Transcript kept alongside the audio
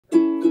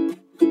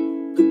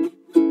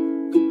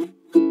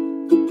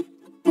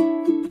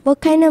What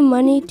kind of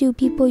money do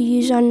people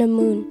use on the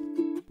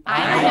moon?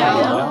 I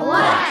know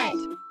what?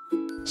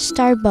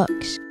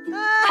 Starbucks.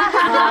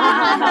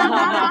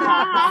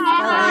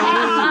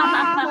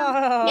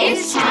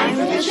 It's time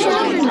for the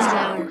Children's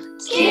Hour,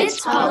 Kids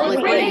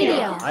Public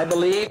Radio. I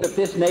believe that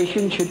this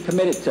nation should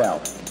commit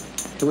itself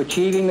to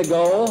achieving the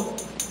goal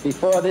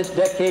before this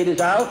decade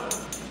is out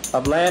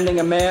of landing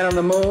a man on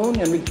the moon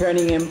and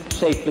returning him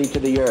safely to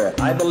the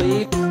earth. I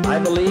believe the moon. I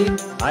believe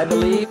the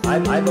moon.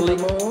 I believe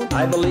the moon.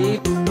 I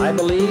believe the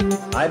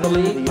earth. I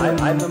believe the moon.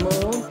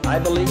 I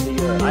believe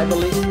the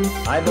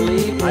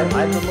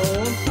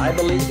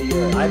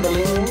earth. I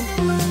believe the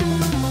moon.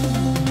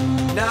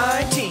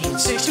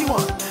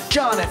 1961,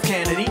 John F.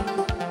 Kennedy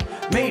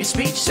made a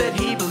speech, said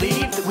he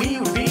believed that we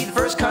would be the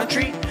first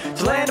country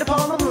to land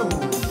upon the moon.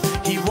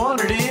 He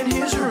wondered in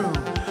his room,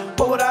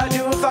 what would I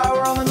do if I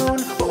were on the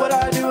moon? What would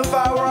I do if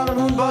I were on the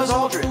moon? Buzz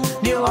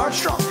Aldrin, Neil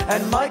Armstrong,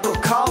 and Michael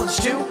Collins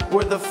too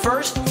were the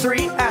first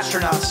 3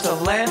 astronauts to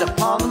land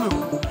upon the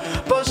moon.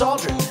 Buzz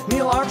Aldrin,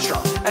 Neil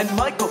Armstrong, and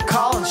Michael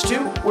Collins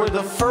too were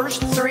the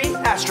first 3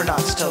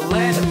 astronauts to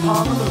land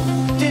upon the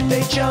moon. Did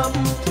they jump,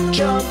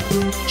 jump,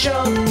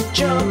 jump,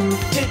 jump?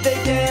 Did they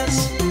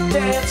dance,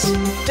 dance,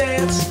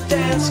 dance,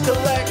 dance?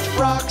 Collect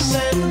rocks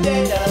and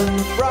data,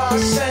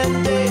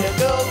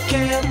 go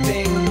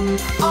camping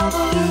on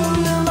the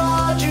lunar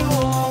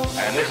module.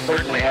 And this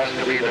certainly has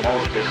to be the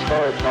most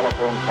historic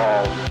telephone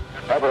call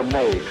ever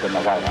made from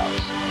the White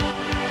House.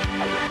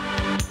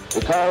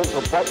 Because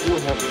of what you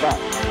have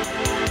done,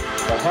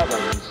 the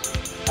heavens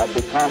have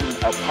become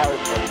a part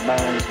of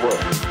man's world.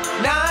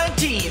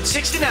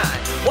 1969,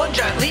 one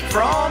giant leap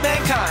for all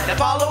mankind.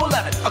 Apollo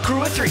 11, a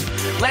crew of 3,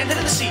 landed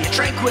in the sea of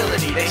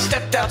tranquility. They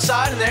stepped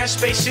outside in their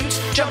spacesuits,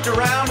 jumped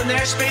around in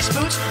their space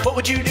boots. What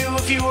would you do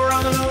if you were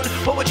on the moon?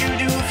 What would you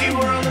do if you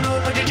were on the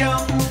moon? Would you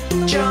jump,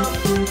 jump,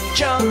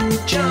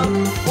 jump,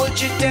 jump? Would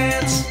you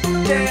dance,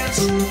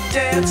 dance,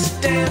 dance,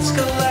 dance?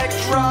 Collect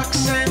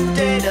rocks and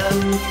data,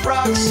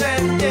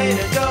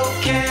 go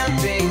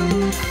camping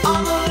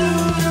on the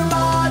lunar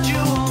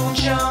module.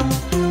 Jump,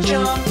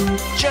 jump,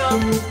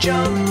 jump,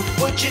 jump.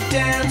 Would you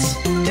dance,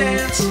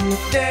 dance,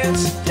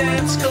 dance,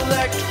 dance?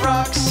 Collect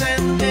rocks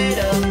and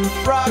data,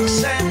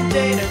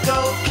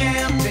 go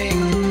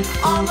camping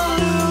on the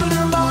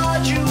lunar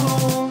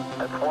module.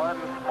 It's one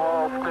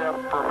small step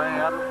for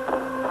man,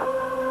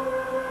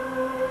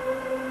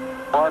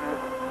 one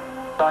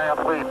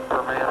giant leap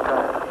for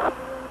mankind.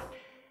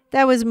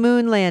 That was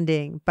Moon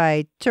Landing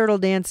by Turtle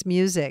Dance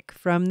Music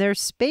from their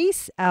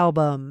Space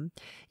album.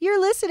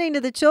 You're listening to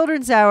the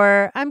Children's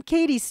Hour. I'm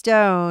Katie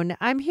Stone.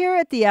 I'm here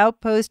at the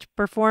Outpost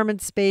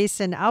Performance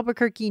Space in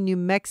Albuquerque, New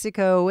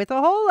Mexico with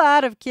a whole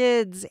lot of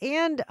kids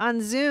and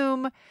on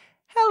Zoom.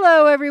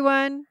 Hello,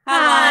 everyone.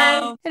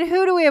 Hi. And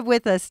who do we have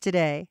with us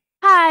today?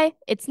 Hi,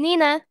 it's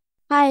Nina.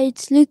 Hi,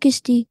 it's Lucas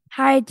D.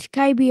 Hi, it's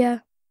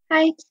Kybia.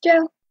 Hi, it's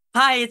Joe.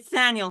 Hi, it's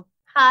Daniel.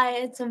 Hi,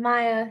 it's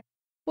Amaya.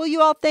 Well,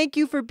 you all, thank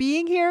you for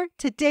being here.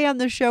 Today on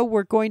the show,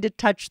 we're going to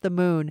touch the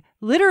moon.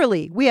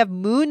 Literally, we have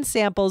moon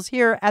samples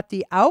here at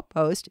the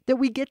Outpost that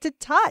we get to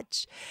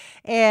touch.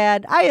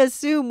 And I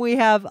assume we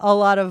have a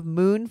lot of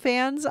moon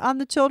fans on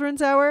the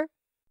Children's Hour.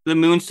 The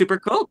moon's super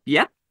cool.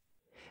 Yeah.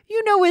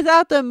 You know,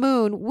 without the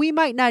moon, we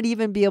might not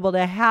even be able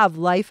to have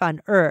life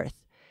on Earth.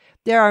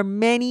 There are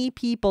many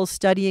people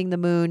studying the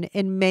moon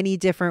in many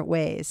different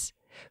ways.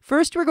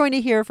 First, we're going to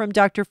hear from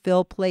Dr.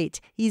 Phil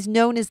Plait. He's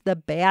known as the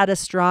Bad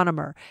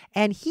Astronomer,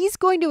 and he's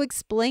going to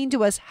explain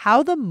to us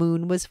how the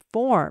moon was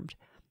formed.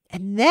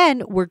 And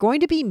then we're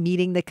going to be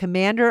meeting the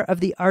commander of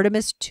the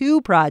Artemis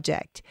 2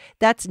 project.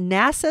 That's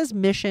NASA's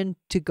mission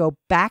to go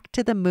back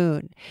to the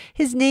moon.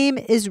 His name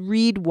is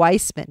Reid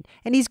Wiseman,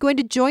 and he's going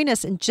to join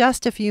us in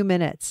just a few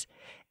minutes.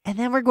 And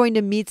then we're going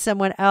to meet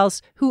someone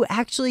else who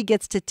actually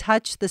gets to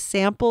touch the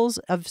samples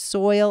of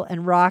soil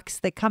and rocks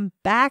that come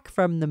back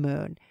from the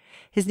moon.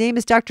 His name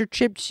is Dr.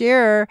 Chip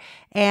Shearer,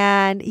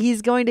 and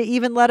he's going to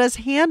even let us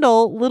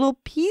handle little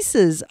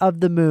pieces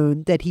of the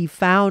moon that he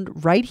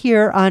found right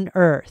here on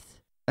Earth.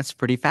 That's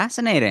pretty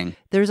fascinating.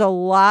 There's a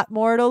lot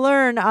more to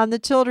learn on the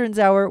Children's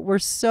Hour. We're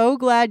so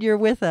glad you're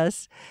with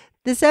us.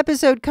 This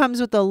episode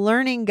comes with a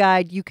learning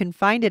guide. You can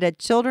find it at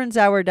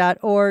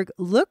childrenshour.org.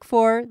 Look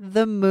for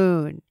the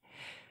moon.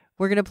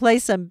 We're going to play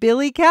some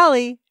Billy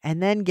Kelly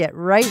and then get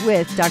right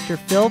with Dr.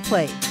 Phil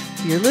Plait.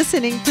 You're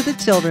listening to the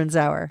Children's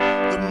Hour.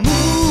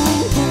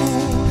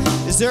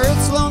 Is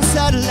Earth's lone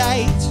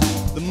satellite.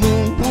 The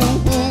moon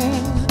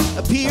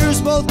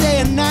appears both day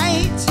and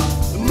night.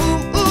 The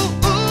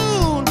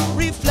moon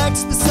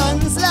reflects the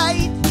sun's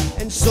light,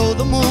 and so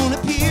the moon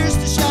appears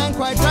to shine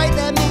quite bright.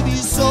 That may be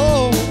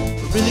so,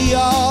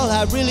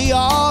 but really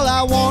all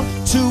I want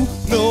to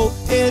know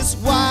is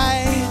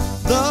why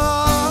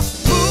the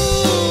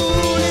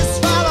moon is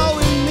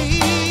following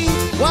me.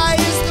 Why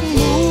is the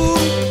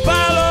moon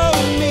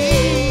following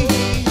me?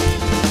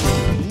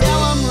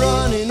 Now I'm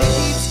running, it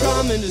keeps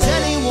coming. Does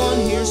anyone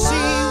here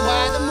see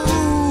why the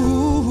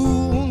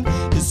moon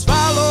is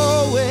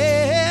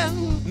following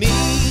me?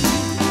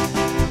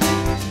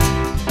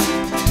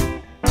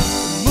 The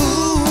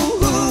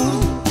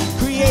moon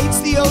creates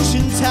the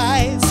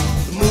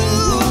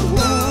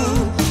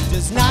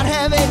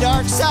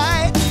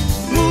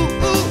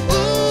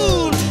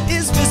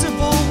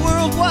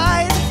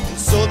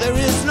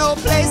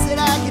no place that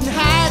I can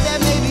hide,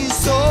 that may be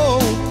so.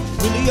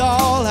 Really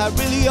all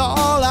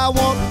I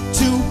want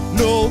to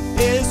know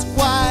is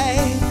why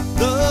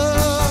the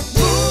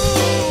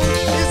moon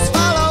is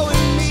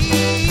following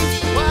me.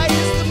 Why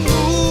is the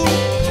moon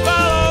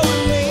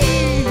following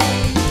me?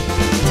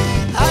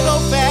 I go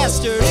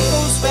faster, it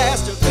goes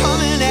faster,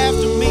 coming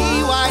after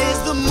me. Why is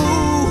the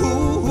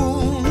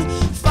moon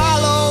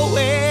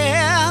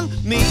following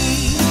me?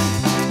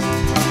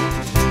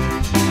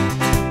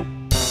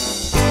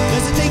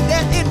 Does it think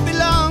that it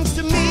belongs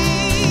to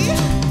me?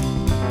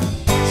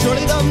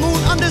 Surely the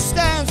moon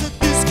understands that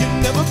this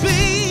can never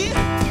be.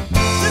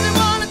 Does it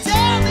want to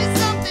tell me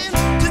something?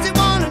 Does it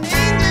want an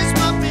English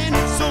muffin?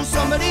 So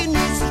somebody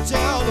needs to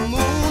tell the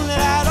moon that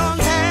I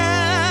don't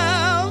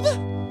have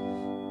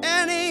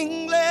an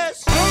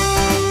English.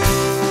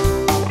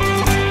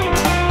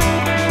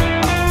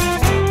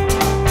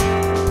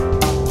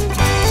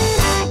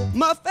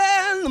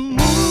 Muffin, the moon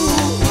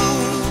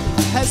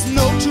has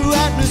no true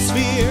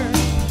atmosphere.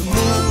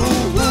 The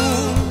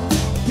moon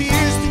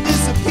appears to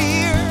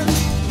disappear.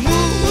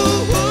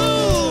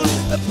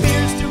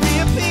 Appears to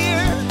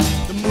reappear.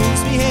 The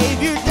moon's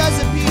behavior does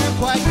appear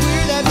quite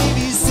queer, that may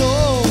be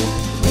so.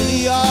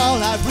 Really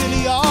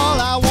all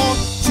I want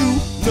to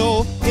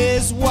know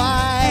is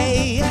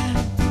why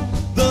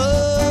the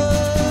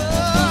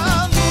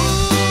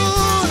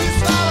moon is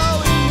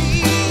following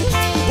me.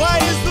 Why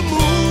is the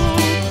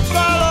moon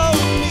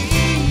following me?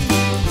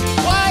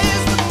 Why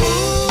is the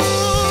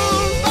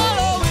moon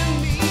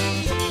following me?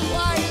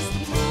 Why is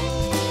the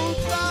moon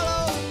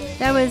following me?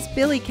 That was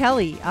Billy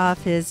Kelly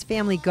off his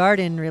Family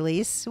Garden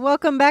release.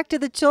 Welcome back to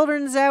the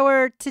Children's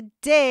Hour.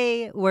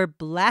 Today, we're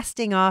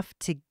blasting off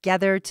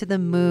together to the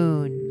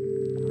moon.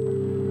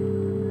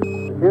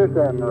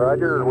 Houston,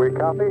 Roger, we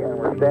copy, and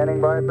we're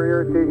standing by for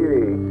your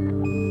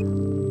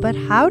TGV. But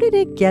how did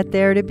it get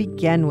there to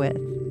begin with?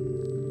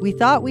 We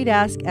thought we'd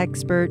ask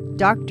expert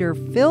Dr.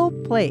 Phil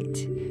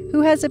Plait,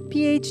 who has a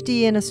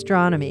PhD in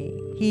astronomy.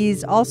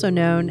 He's also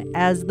known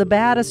as the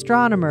Bad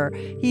Astronomer.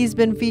 He's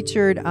been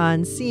featured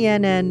on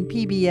CNN,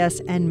 PBS,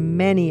 and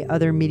many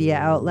other media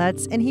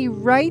outlets, and he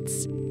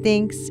writes,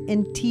 thinks,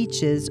 and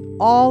teaches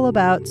all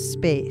about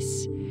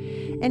space.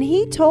 And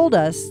he told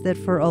us that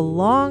for a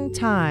long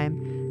time,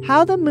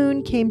 how the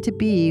moon came to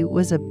be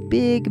was a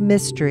big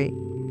mystery.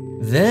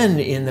 Then,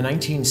 in the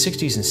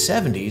 1960s and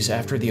 70s,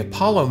 after the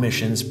Apollo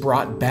missions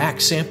brought back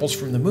samples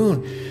from the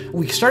moon,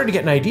 we started to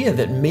get an idea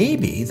that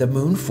maybe the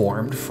moon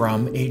formed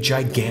from a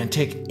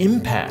gigantic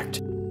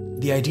impact.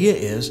 The idea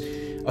is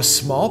a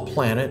small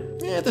planet,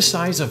 the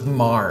size of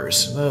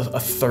Mars, a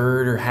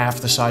third or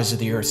half the size of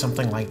the Earth,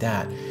 something like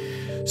that,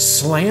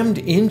 slammed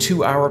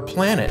into our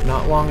planet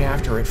not long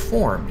after it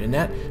formed, and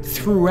that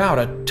threw out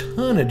a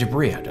ton of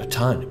debris,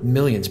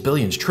 millions,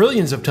 billions,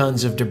 trillions of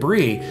tons of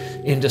debris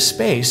into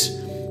space,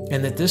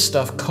 and that this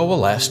stuff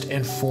coalesced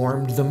and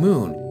formed the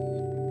moon.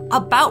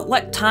 About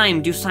what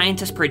time do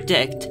scientists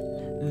predict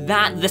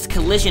that this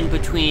collision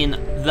between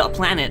the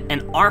planet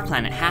and our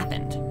planet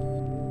happened?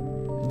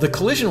 The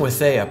collision with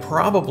Theia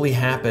probably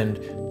happened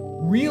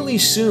really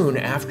soon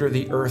after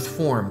the Earth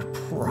formed,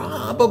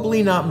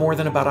 probably not more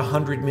than about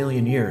 100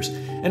 million years.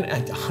 And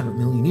 100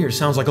 million years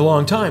sounds like a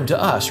long time to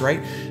us,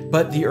 right?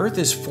 But the Earth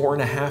is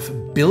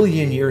 4.5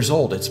 billion years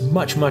old. It's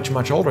much, much,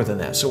 much older than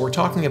that. So we're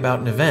talking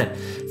about an event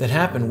that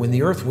happened when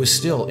the Earth was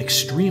still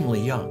extremely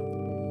young.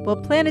 Well,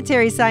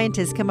 planetary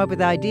scientists come up with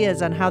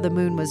ideas on how the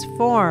moon was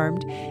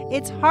formed.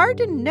 It's hard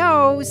to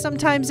know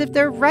sometimes if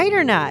they're right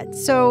or not.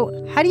 So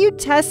how do you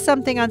test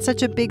something on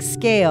such a big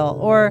scale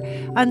or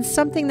on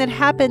something that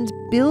happened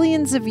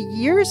billions of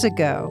years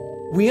ago?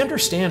 We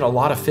understand a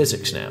lot of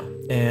physics now,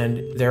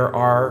 and there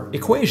are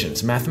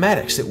equations,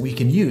 mathematics that we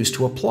can use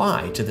to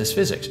apply to this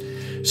physics.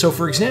 So,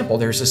 for example,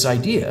 there's this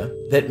idea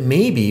that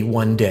maybe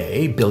one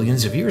day,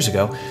 billions of years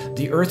ago,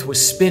 the Earth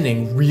was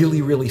spinning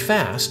really, really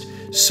fast,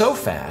 so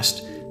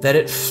fast that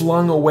it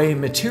flung away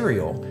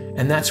material,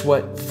 and that's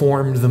what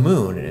formed the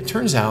moon. And it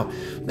turns out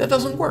that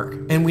doesn't work.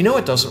 And we know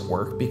it doesn't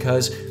work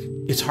because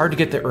it's hard to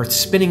get the Earth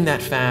spinning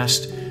that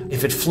fast.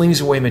 If it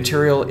flings away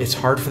material, it's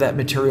hard for that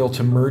material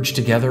to merge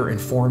together and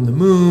form the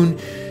moon.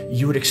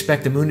 You would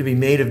expect the moon to be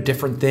made of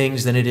different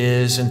things than it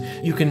is,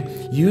 and you can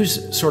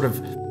use sort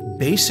of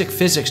basic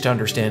physics to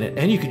understand it,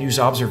 and you can use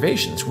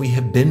observations. We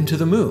have been to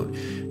the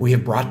moon. We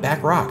have brought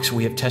back rocks.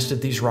 We have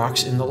tested these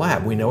rocks in the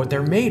lab. We know what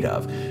they're made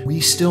of. We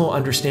still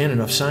understand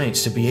enough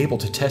science to be able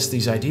to test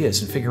these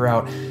ideas and figure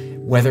out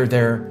whether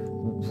they're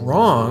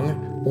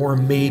wrong or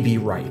maybe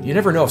right. You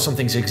never know if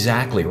something's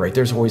exactly right.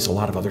 There's always a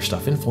lot of other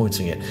stuff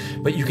influencing it,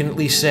 but you can at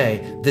least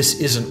say this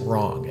isn't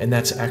wrong, and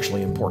that's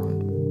actually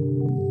important.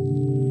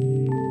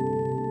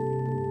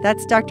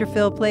 That's Dr.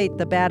 Phil Plait,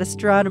 the Bad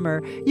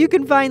Astronomer. You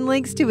can find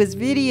links to his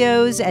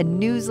videos and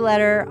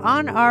newsletter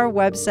on our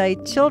website,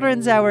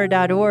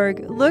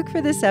 childrenshour.org. Look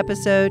for this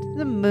episode,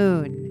 The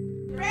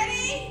Moon.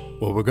 Ready?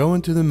 Well, we're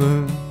going to the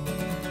moon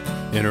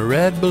in a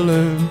red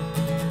balloon,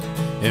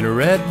 in a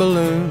red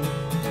balloon,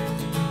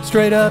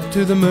 straight up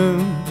to the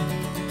moon.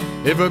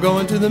 If we're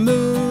going to the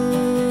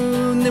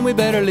moon, then we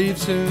better leave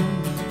soon.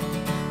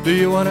 Do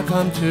you want to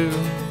come too?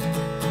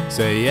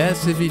 Say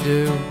yes if you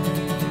do.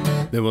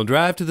 Then we'll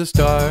drive to the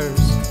stars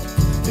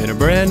in a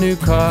brand new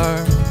car,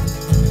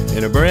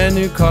 in a brand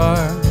new car,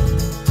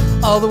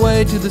 all the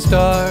way to the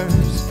stars.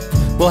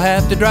 We'll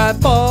have to drive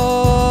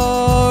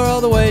far,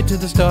 all the way to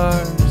the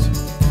stars,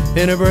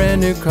 in a brand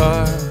new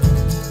car.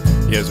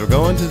 Yes, we're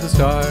going to the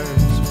stars.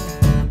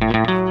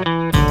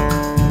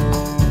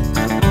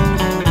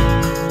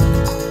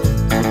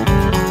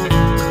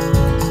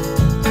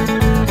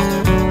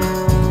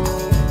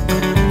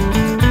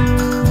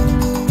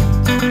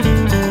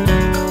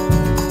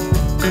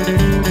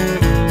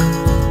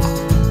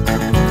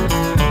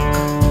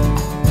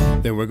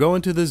 Then we're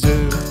going to the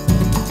zoo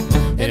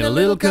in a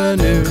little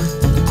canoe,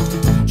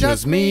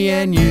 just me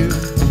and you,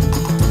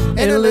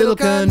 in a little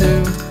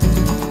canoe.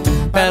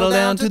 Paddle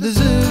down to the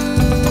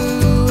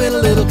zoo in a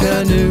little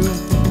canoe.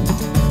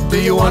 Do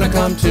you want to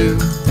come too?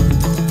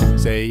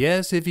 Say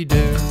yes if you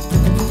do.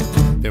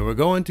 Then we're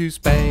going to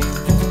Spain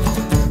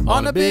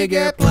on a big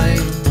airplane,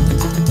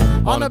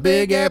 on a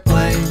big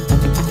airplane.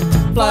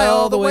 Fly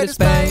all the way to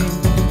Spain.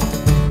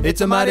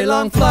 It's a mighty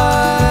long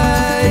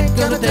flight,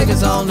 gonna take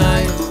us all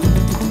night.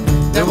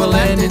 Then we'll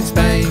land in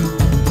Spain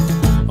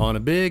on a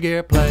big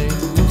airplane.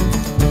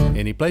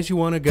 Any place you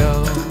want to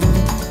go,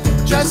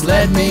 just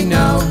let me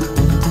know.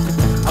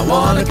 I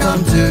want to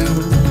come too,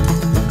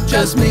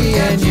 just me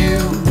and you.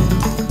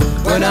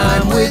 When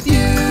I'm with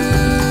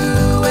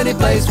you, any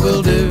place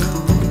will do.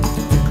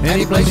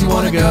 Any place you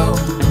want to go,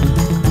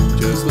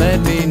 just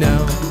let me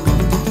know.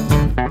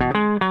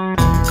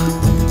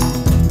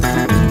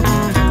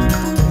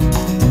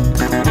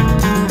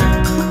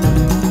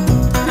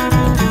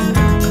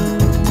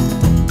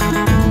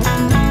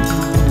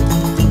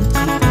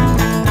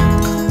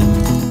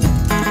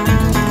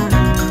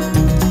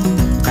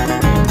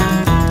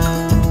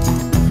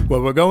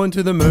 Well, we're going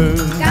to the moon.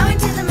 Going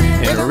to the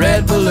moon. In a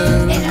red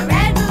balloon. In a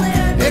red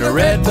balloon. In a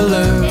red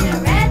balloon. In a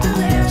red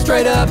balloon.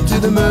 Straight up to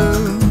the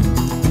moon.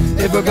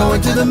 If we're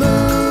going to the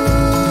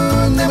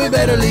moon, then we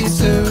better leave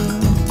soon.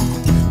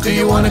 Do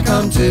you want to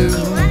come too? Do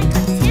you want to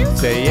come too?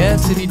 Say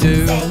yes if you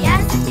do. Say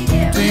yes if you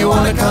do. Do you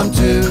want to come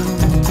too?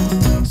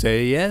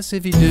 Say yes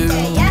if you do.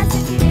 Say yes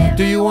if you do.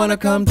 Do you want to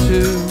come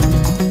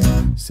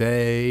too?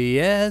 Say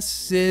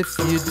yes if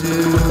you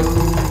do.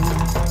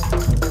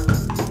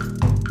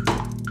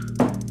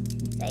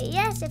 Say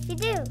yes if you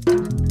do.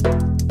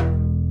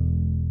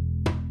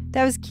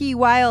 That was Key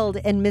Wilde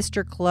and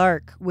Mr.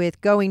 Clark with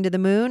Going to the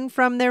Moon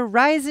from their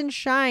Rise and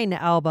Shine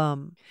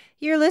album.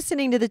 You're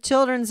listening to the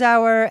Children's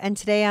Hour, and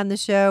today on the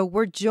show,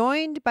 we're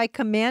joined by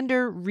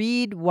Commander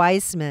Reid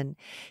Wiseman.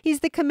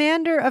 He's the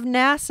commander of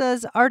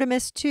NASA's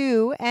Artemis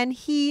II, and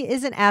he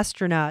is an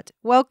astronaut.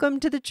 Welcome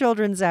to the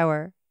Children's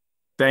Hour.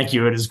 Thank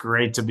you. It is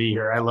great to be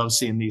here. I love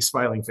seeing these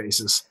smiling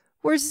faces.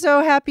 We're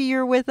so happy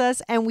you're with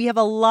us, and we have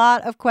a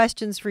lot of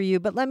questions for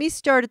you. But let me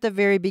start at the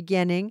very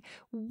beginning.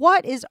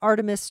 What is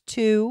Artemis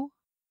II?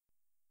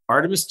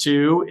 Artemis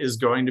II is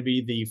going to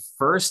be the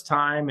first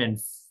time in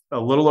a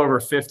little over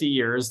 50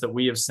 years that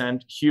we have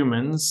sent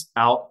humans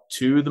out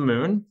to the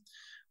moon.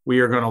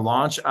 We are going to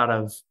launch out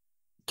of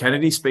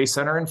Kennedy Space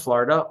Center in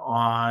Florida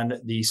on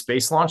the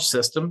Space Launch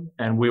System,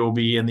 and we will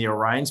be in the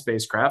Orion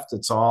spacecraft.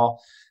 It's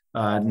all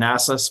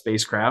NASA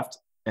spacecraft.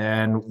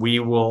 And we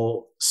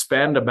will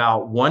spend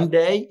about 1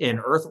 day in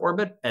Earth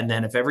orbit. And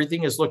then if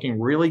everything is looking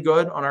really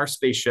good on our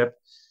spaceship,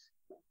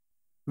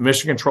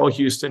 Mission Control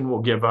Houston will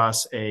give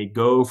us a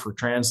go for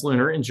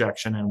translunar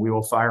injection, and we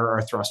will fire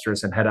our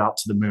thrusters and head out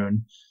to the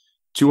moon.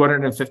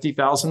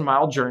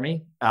 250,000-mile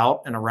journey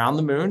out and around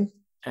the moon,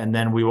 and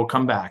then we will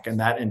come back. And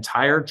that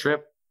entire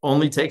trip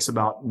only takes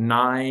about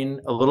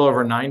a little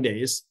over 9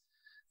 days.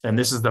 And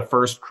this is the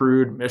first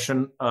crewed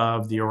mission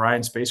of the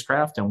Orion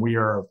spacecraft, and we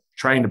are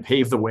trying to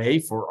pave the way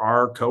for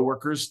our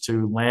coworkers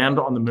to land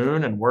on the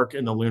moon and work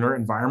in the lunar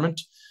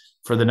environment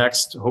for the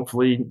next,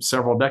 hopefully,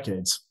 several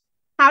decades.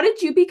 How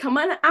did you become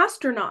an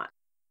astronaut?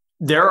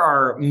 There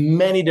are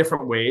many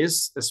different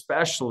ways,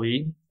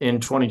 especially in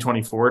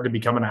 2024, to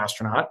become an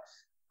astronaut.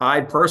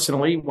 I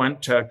personally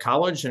went to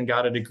college and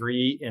got a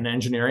degree in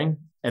engineering,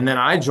 and then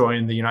I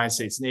joined the United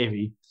States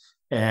Navy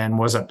and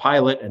was a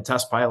pilot and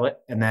test pilot,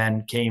 and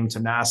then came to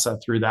NASA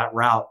through that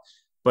route.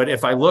 But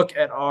if I look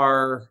at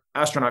our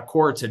astronaut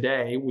corps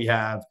today, we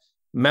have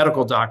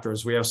medical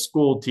doctors, we have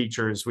school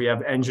teachers, we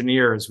have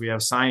engineers, we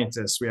have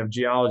scientists, we have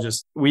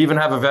geologists, we even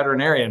have a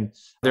veterinarian.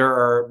 There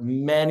are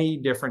many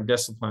different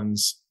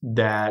disciplines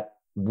that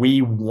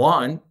we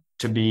want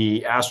to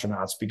be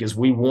astronauts because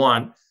we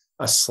want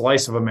a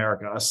slice of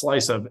America, a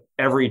slice of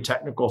every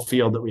technical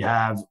field that we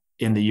have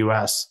in the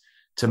US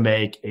to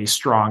make a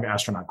strong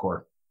astronaut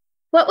corps.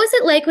 What was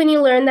it like when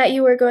you learned that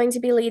you were going to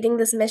be leading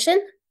this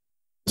mission?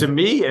 To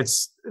me,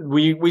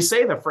 we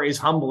say the phrase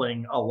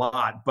humbling a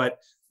lot, but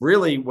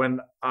really when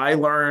I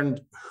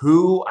learned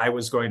who I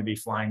was going to be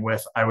flying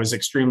with, I was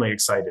extremely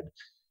excited.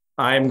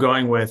 I'm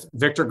going with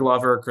Victor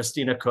Glover,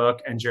 Christina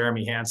Cook, and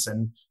Jeremy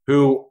Hansen,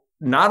 who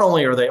not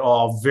only are they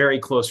all very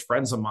close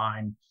friends of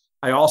mine,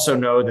 I also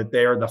know that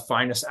they are the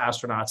finest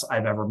astronauts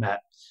I've ever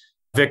met.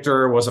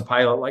 Victor was a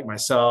pilot like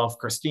myself.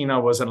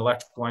 Christina was an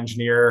electrical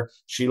engineer.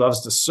 She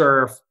loves to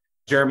surf.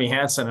 Jeremy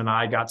Hansen and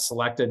I got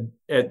selected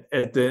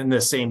in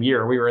the same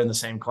year. We were in the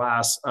same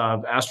class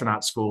of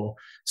astronaut school.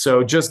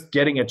 So just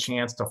getting a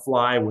chance to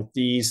fly with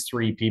these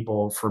three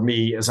people for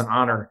me is an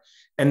honor.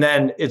 And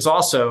then it's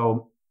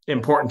also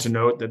important to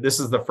note that this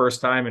is the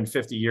first time in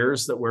 50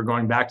 years that we're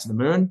going back to the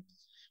moon.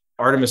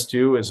 Artemis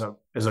 2 is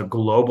a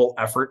global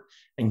effort,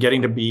 and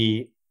getting to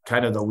be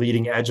kind of the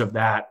leading edge of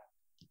that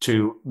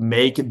to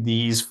make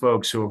these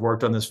folks who have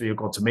worked on this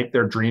vehicle, to make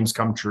their dreams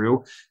come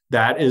true,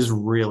 that is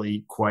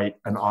really quite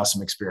an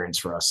awesome experience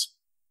for us.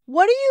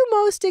 What are you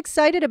most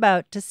excited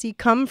about to see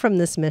come from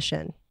this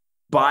mission?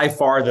 By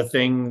far, the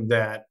thing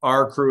that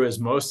our crew is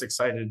most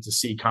excited to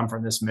see come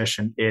from this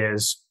mission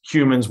is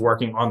humans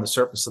working on the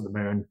surface of the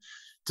moon,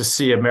 to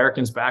see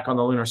Americans back on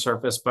the lunar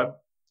surface, but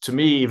to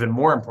me, even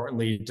more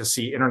importantly, to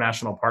see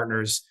international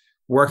partners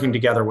working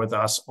together with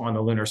us on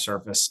the lunar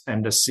surface,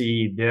 and to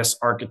see this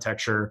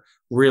architecture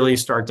really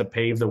start to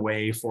pave the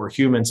way for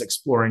humans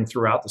exploring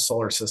throughout the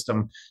solar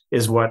system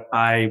is what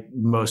I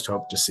most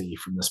hope to see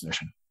from this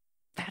mission.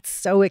 That's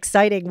so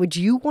exciting. Would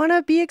you want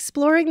to be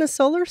exploring the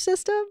solar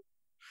system?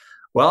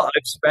 Well,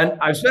 I've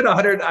spent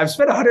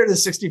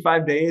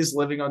 165 days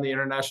living on the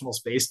International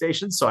Space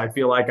Station, so I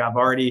feel like I've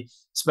already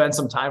spent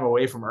some time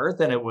away from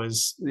Earth, and it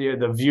was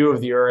the view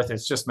of the Earth.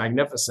 It's just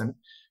magnificent.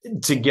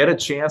 To get a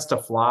chance to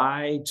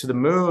fly to the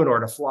moon,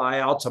 or to fly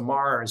out to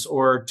Mars,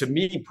 or to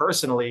me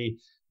personally,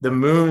 the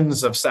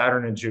moons of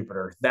Saturn and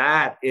Jupiter,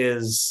 that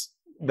is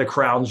the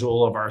crown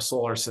jewel of our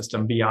solar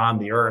system beyond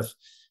the Earth.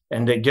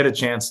 And to get a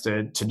chance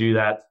to do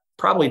that,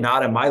 probably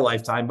not in my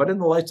lifetime, but in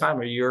the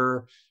lifetime of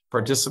your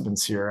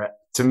participants here,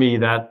 to me,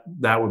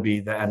 that would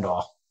be the end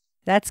all.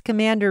 That's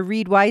Commander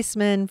Reid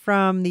Wiseman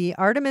from the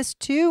Artemis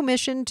 2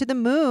 mission to the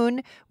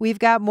moon. We've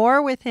got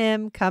more with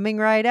him coming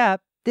right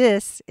up.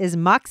 This is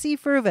Moxie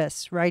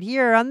Fruvis right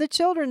here on the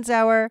Children's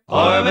Hour.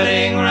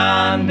 Orbiting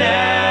Rondell.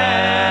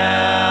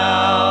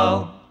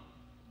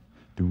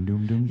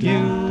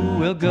 You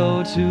will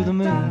go to the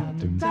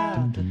moon.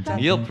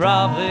 You'll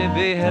probably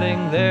be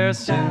heading there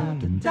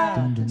soon.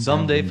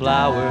 Someday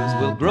flowers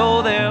will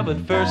grow there, but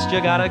first you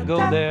gotta go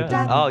there.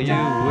 Oh, you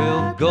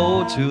will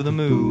go to the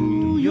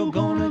moon. You're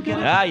gonna get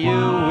it. You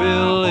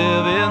will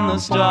live in the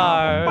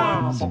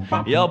stars.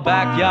 Your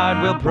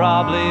backyard will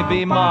probably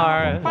be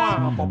Mars.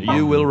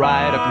 You will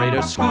ride a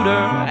freighter scooter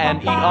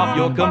and eat off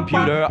your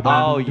computer.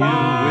 Oh, you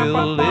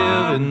will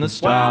live in the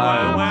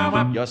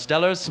stars. Your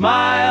stellar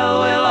smile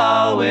will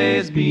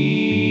always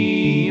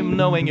beam,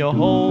 knowing you're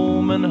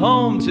home and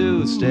home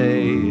to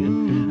stay.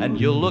 And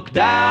you'll look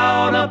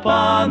down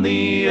upon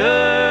the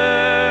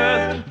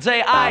earth and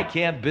say, I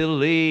can't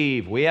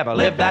believe we ever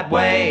lived that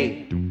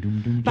way.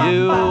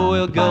 You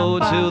will go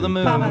to the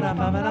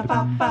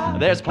moon.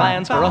 There's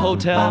plans for a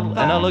hotel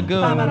and a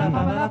lagoon.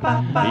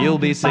 You'll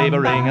be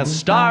savoring a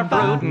star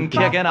fruit and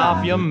kicking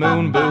off your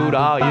moon boot.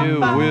 Oh,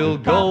 you will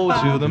go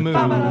to the moon.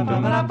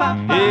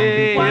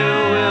 You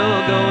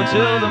will go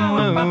to the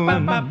moon.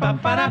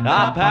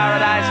 A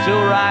paradise to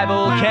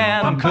rival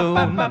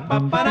Cancun.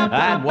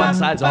 And one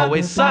side's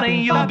always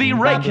sunny. You'll be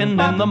raking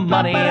in the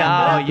money.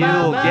 Oh,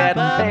 you'll get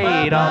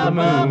paid on the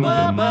moon.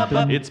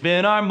 It's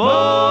been our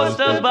most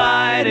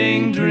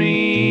abiding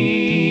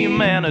dream,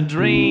 and a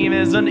dream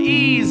is an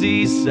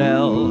easy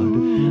sell.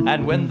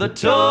 And when the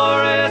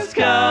tourists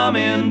come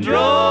in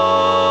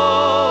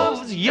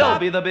droves, you'll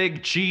be the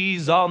big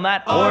cheese on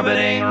that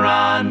orbiting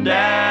rondelle.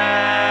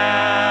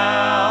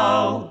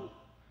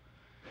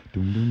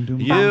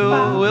 You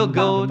will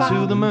go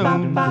to the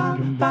moon.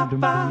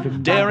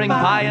 Daring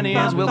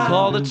pioneers will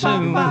call the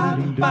tune.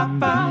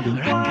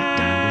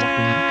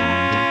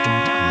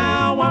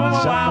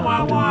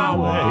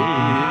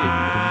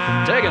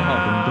 Take it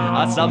home.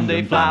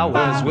 Someday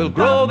flowers will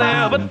grow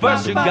there, but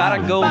first you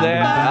gotta go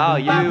there. Oh,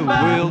 you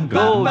will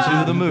go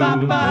to the moon.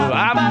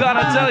 I'm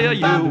gonna tell you,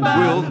 you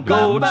will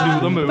go to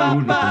the moon.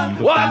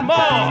 One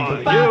more,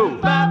 you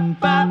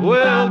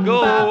will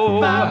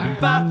go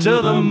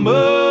to the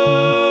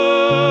moon.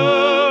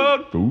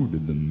 Go to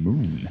the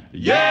moon.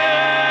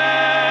 Yeah!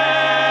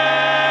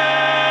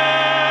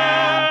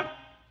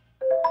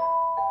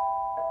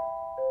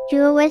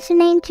 You're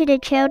listening to the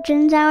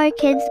Children's Hour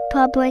Kids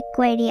Public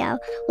Radio.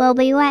 We'll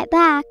be right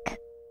back.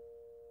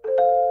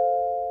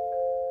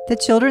 The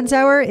Children's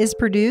Hour is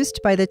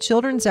produced by the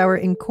Children's Hour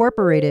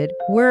Incorporated.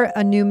 We're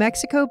a New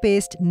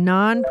Mexico-based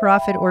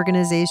nonprofit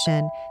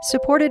organization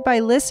supported by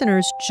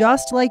listeners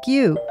just like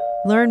you.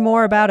 Learn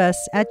more about us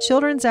at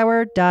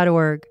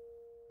childrenshour.org.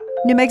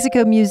 New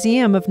Mexico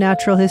Museum of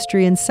Natural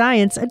History and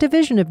Science, a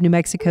division of New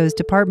Mexico's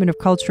Department of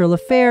Cultural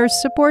Affairs,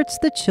 supports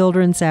the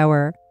Children's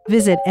Hour.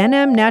 Visit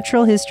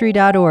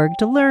nmnaturalhistory.org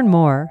to learn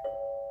more.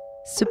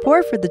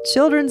 Support for the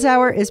Children's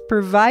Hour is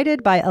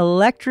provided by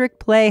Electric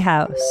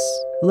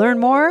Playhouse. Learn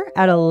more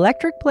at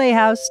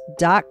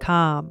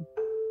electricplayhouse.com.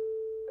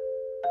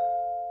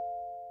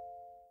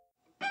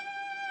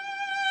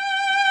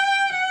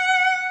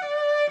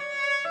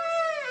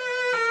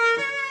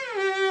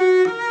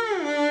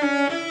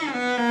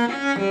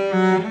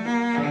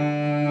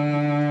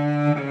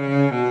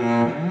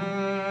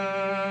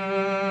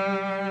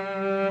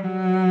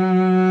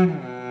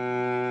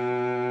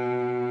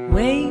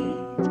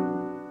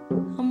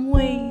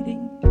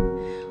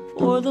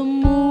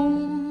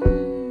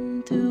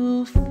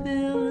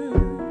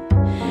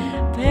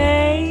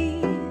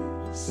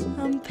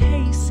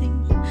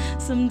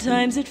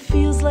 Sometimes it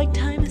feels like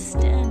time is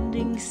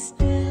standing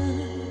still.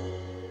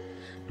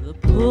 The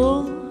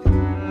pull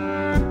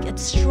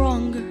gets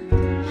stronger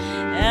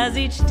as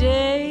each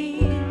day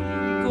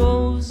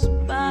goes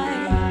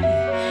by.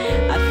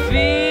 I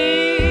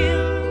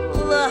feel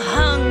the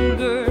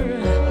hunger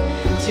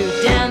to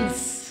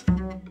dance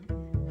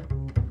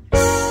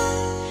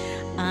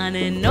on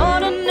an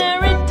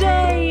ordinary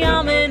day.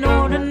 I'm an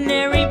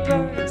ordinary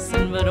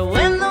person, but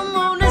when the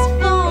moon is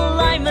full,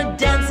 I'm a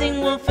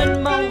dancing wolf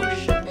in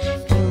motion.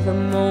 Feel the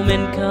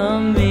moment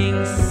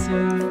coming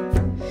soon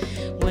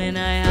when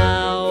I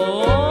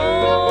howl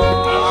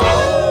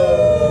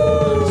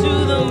to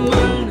the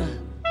moon.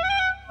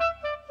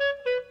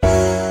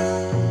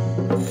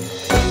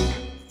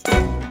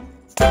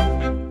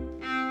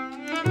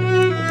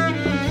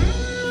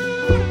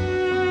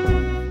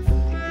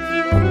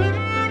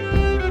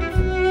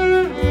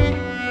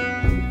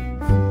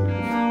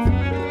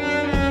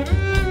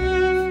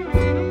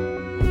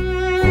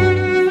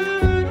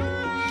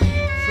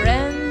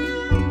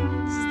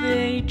 Friends,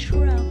 they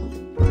travel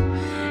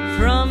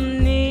from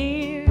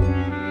near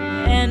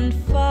and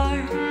far.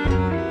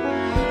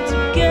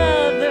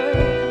 Together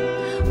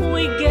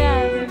we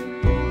gather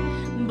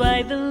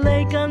by the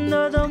lake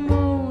under the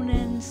moon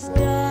and stars.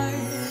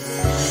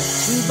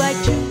 Two by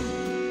two,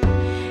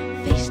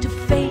 face to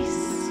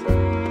face,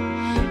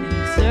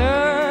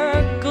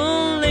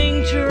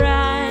 encircling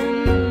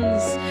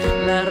trance.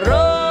 La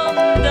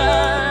ronda,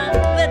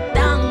 the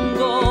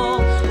tango,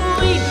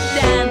 we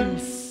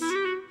dance.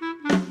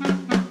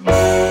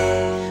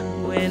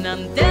 When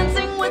I'm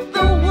dancing with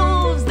the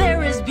wolves,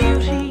 there is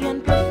beauty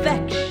and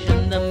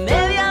perfection. The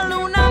media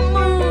lunar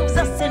moves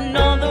us in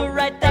all the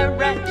right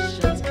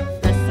directions.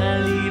 La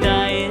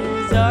salida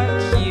is our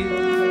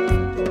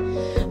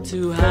cue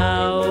to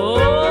howl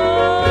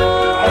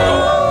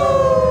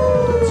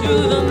to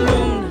the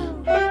moon.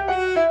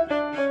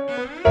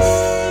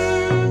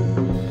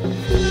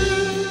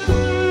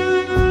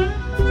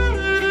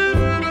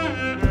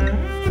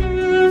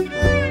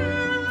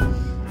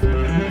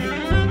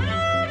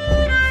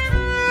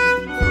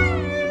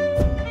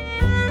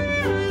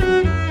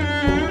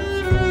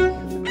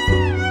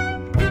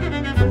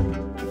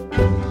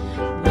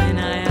 When I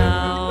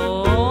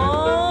howl,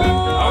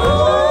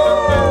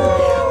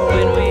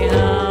 when we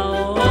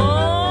howl,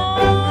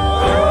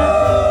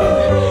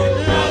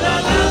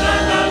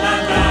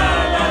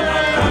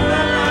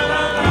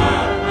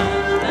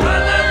 la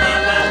la la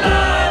la la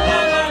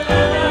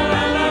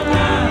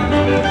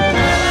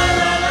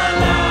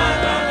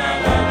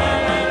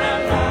la la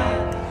la.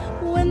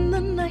 When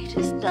the night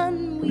is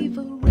done, we've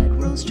a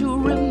red rose to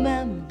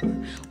remember.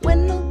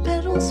 When the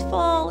petals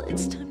fall,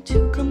 it's time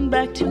to come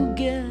back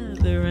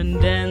together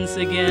and dance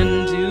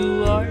again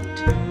to our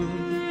tune.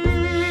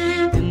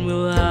 And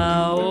we'll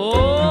howl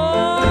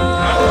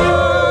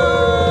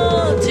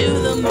to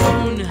the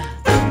moon.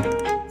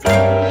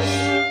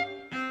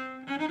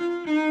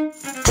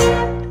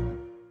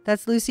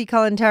 That's Lucy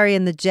Kalantari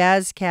and the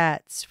Jazz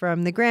Cats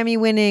from the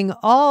Grammy-winning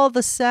All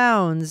the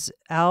Sounds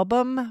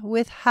album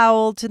with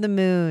Howl to the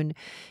Moon.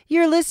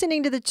 You're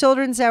listening to the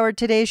Children's Hour.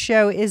 Today's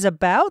show is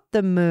about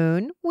the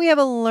moon. We have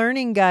a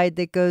learning guide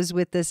that goes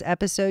with this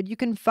episode. You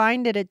can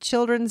find it at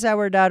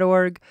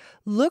childrenshour.org.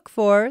 Look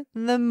for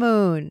the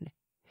moon.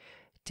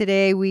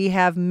 Today we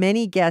have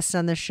many guests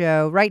on the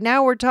show. Right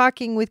now we're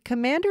talking with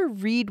Commander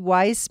Reid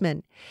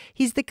Wiseman.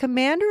 He's the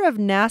commander of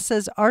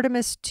NASA's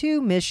Artemis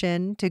 2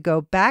 mission to go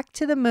back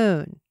to the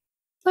moon.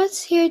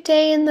 What's your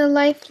day in the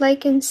life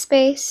like in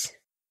space?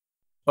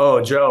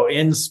 Oh, Joe,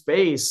 in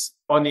space,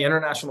 on the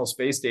International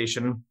Space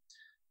Station,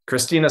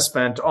 Christina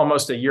spent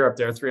almost a year up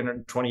there,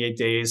 328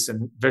 days,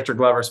 and Victor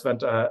Glover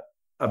spent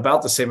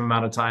about the same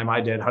amount of time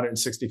I did,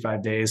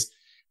 165 days.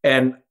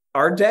 And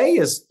our day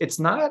it's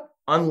not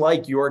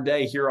unlike your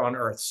day here on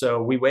Earth.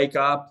 So we wake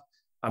up,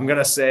 I'm going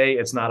to say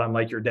it's not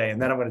unlike your day.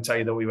 And then I'm going to tell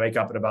you that we wake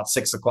up at about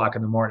 6 o'clock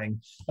in the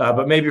morning.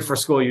 But maybe for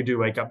school, you do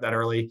wake up that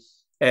early.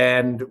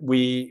 And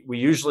we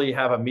usually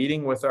have a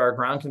meeting with our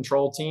ground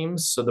control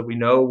teams so that we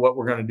know what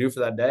we're going to do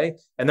for that day.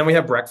 And then we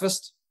have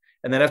breakfast.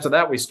 And then after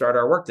that, we start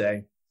our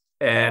workday.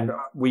 And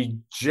we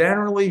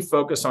generally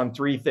focus on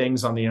three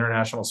things on the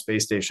International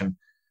Space Station.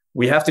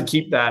 We have to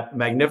keep that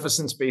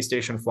magnificent space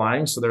station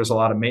flying. So there's a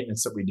lot of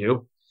maintenance that we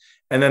do.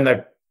 And then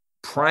the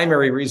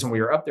primary reason we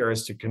are up there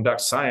is to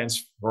conduct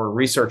science for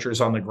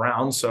researchers on the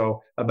ground.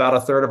 So about a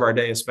third of our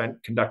day is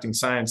spent conducting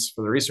science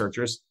for the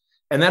researchers.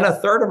 And then a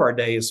third of our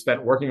day is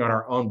spent working on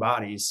our own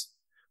bodies.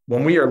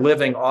 When we are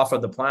living off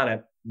of the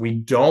planet, we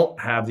don't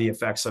have the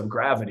effects of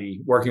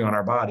gravity working on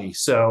our body.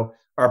 So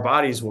our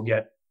bodies will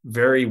get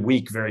very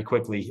weak very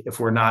quickly if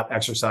we're not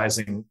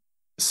exercising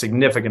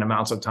significant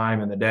amounts of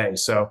time in the day.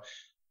 So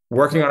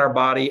working on our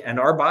body, and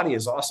our body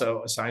is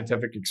also a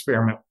scientific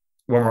experiment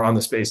when we're on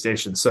the space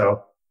station.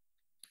 So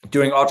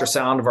doing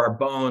ultrasound of our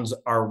bones,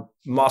 our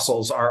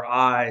muscles, our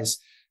eyes,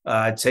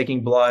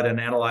 taking blood and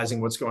analyzing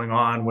what's going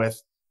on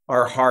with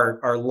our heart,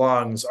 our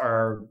lungs,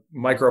 our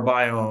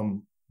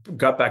microbiome,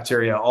 gut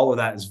bacteria, all of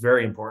that is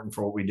very important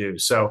for what we do.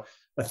 So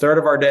a third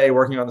of our day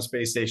working on the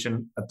space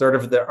station, a third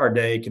of our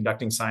day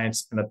conducting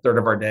science, and a third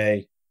of our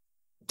day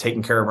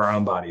taking care of our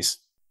own bodies.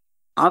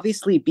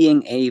 Obviously,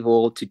 being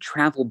able to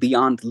travel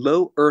beyond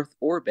low Earth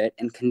orbit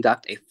and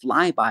conduct a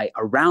flyby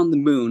around the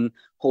moon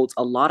holds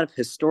a lot of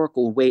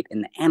historical weight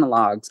in the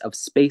analogs of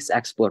space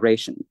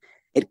exploration.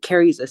 It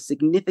carries a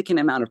significant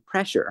amount of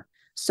pressure.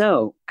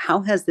 So,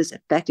 how has this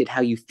affected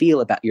how you feel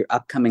about your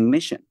upcoming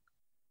mission?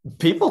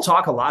 People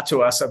talk a lot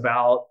to us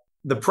about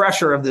the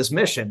pressure of this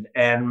mission.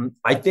 And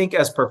I think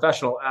as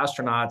professional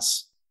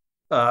astronauts,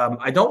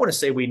 I don't want to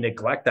say we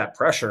neglect that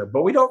pressure,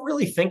 but we don't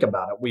really think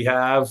about it. We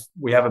have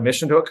a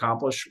mission to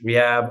accomplish. We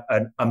have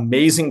an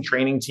amazing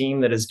training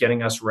team that is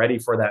getting us ready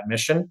for that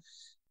mission.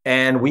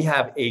 And we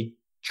have a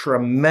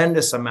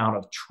tremendous amount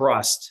of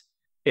trust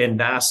in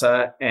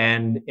NASA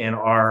and in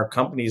our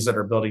companies that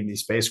are building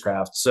these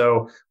spacecraft.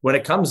 So when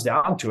it comes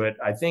down to it,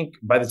 I think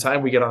by the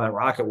time we get on that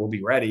rocket, we'll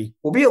be ready.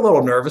 We'll be a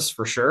little nervous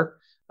for sure.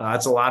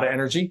 It's a lot of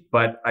energy,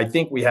 but I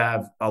think we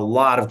have a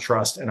lot of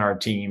trust in our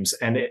teams,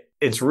 and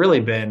it's really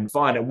been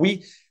fun.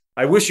 And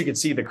I wish you could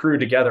see the crew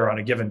together on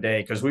a given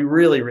day, because we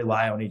really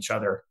rely on each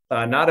other.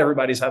 Not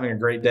everybody's having a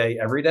great day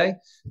every day,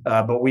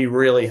 but we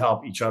really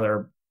help each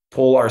other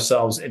pull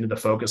ourselves into the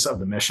focus of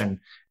the mission.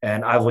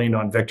 And I've leaned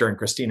on Victor and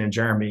Christine and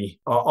Jeremy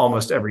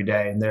almost every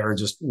day, and they're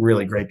just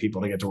really great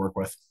people to get to work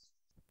with.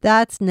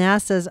 That's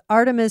NASA's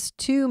Artemis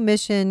II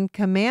mission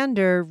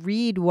Commander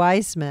Reid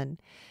Wiseman.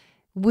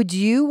 Would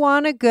you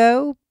want to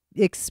go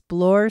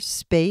explore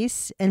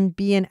space and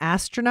be an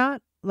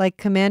astronaut like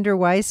Commander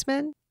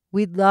Wiseman?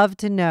 We'd love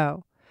to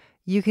know.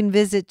 You can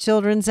visit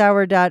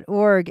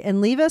childrenshour.org and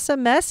leave us a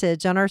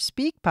message on our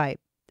SpeakPipe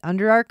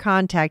under our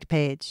contact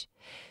page.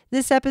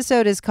 This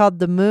episode is called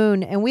The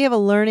Moon, and we have a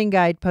learning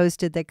guide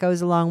posted that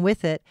goes along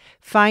with it.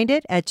 Find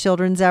it at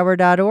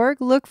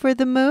childrenshour.org. Look for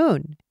the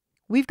moon.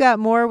 We've got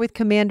more with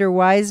Commander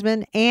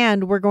Wiseman,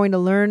 and we're going to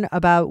learn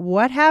about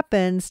what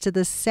happens to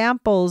the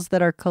samples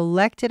that are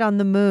collected on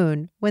the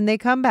moon when they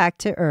come back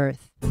to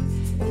Earth.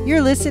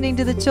 You're listening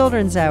to the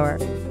Children's Hour.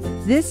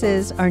 This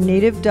is Our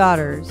Native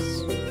Daughters.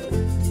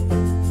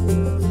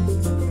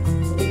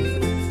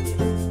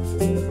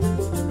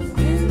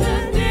 When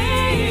the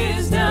day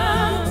is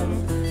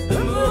done, the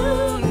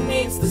moon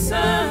meets the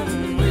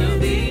sun, we'll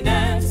be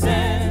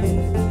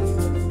dancing.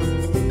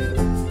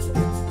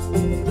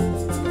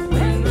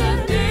 When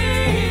the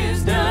day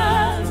is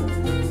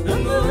done, the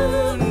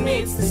moon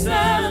meets the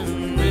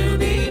sun, we'll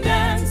be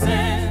dancing.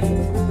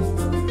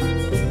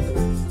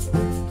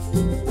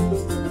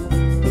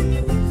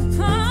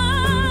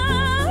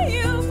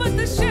 You put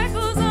the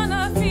shackles on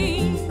our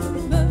feet,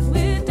 but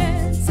we're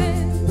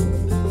dancing.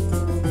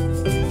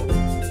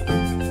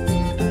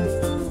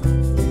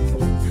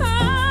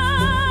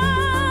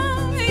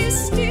 You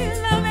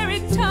steal our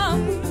very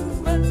tongue,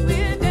 but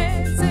we're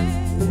dancing.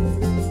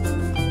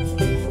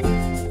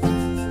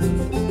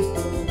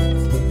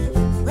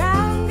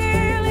 Brown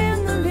girl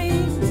in the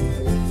ring,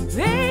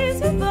 raise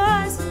your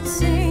voice and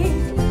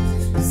sing.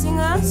 Sing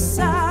us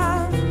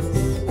songs,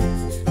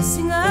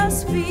 sing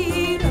us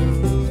freedom.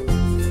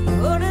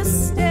 Hold us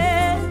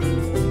steady,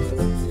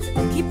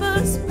 keep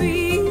us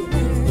breathing.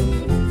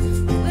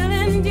 We'll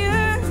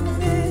endure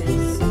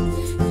this.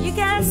 You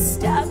can't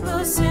stop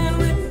us and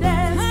we're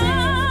dancing.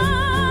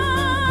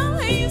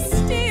 You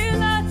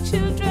steal our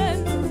children,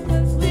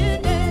 but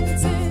we're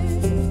dancing.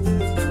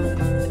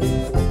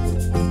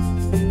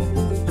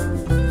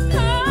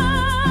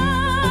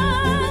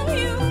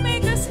 You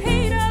make us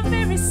hate our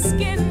very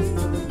skin,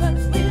 but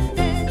we're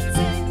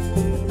dancing.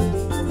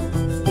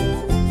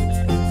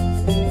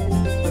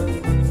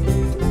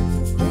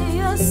 We're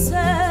your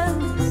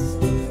sons,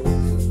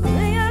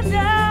 we're your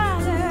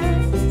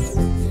daughters,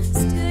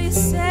 still you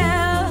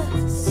sail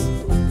us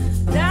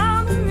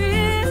down the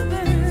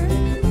river.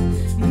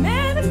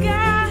 May the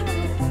God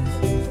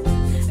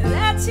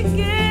that you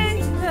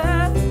gave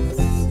us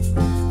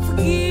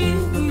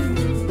forgive you.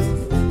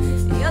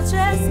 Your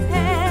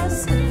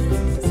trespasses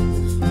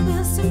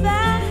will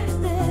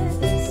survive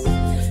this.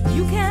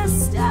 You can't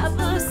stop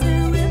us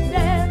and we're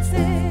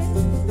dancing.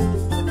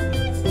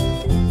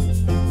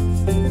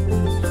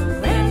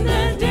 When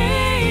the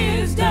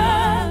day is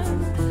done,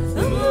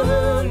 the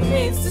moon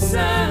meets the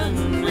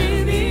sun,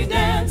 we'll be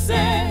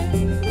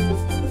dancing.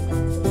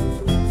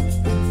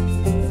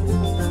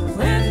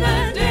 When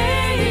the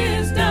day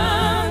is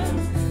done,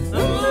 the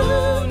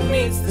moon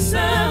meets the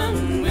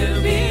sun,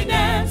 we'll be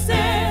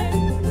dancing.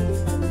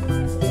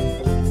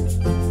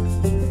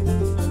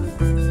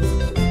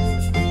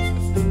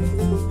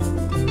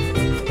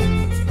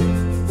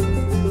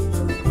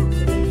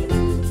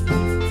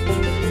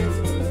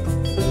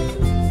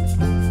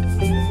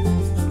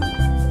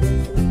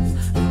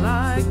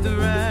 Like the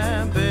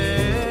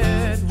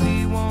rabbit,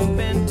 we won't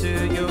bend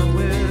to your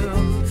will.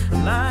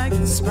 Like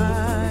the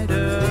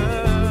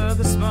spider,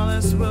 the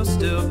smallest will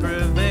still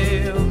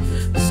prevail.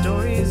 The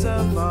stories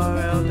of our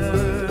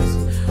elders,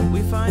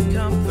 we find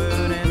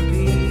comfort and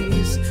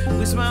peace.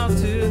 We smile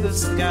to the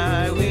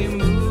sky, we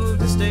move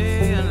to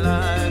stay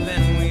alive,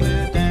 and we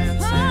do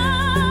dancing.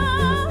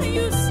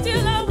 You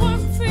still our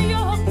work for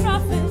your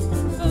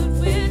profit,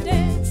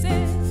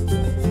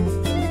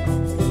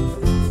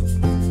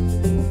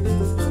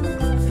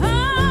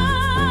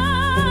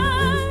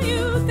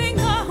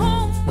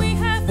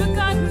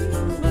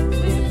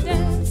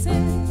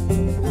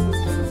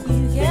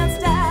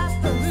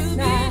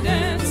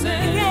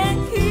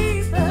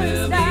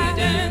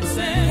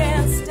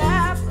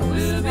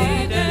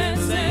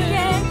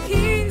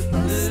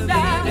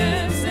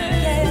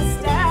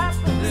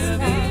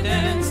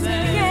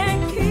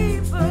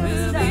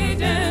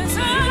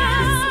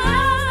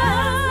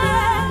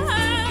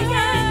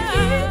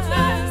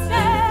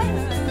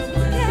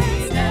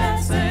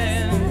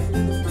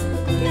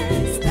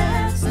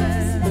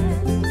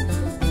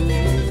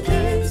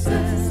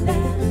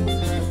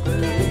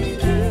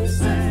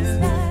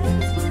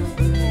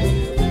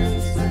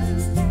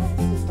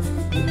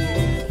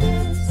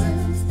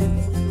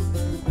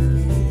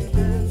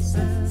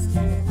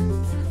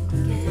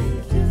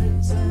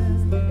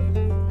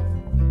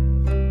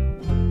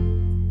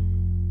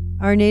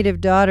 Our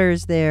Native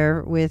Daughters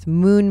there with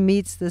Moon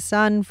Meets the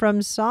Sun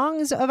from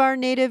Songs of Our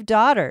Native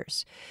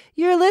Daughters.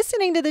 You're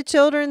listening to the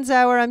Children's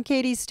Hour. I'm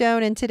Katie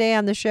Stone, and today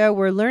on the show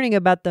we're learning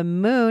about the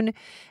moon.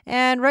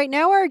 And right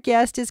now our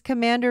guest is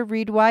Commander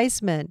Reid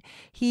Wiseman.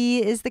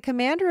 He is the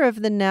commander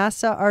of the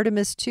NASA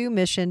Artemis II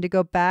mission to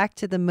go back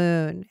to the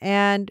moon.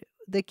 And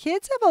the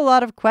kids have a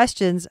lot of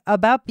questions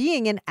about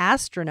being an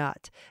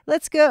astronaut.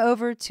 Let's go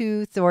over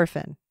to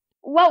Thorfinn.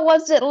 What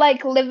was it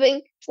like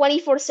living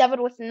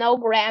 24/7 with no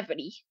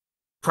gravity?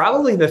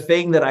 Probably the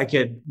thing that I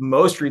could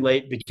most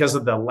relate because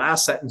of the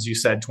last sentence you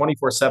said,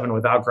 24/7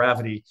 without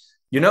gravity.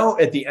 You know,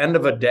 at the end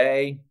of a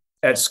day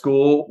at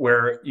school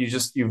where you've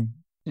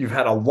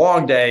had a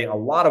long day, a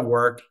lot of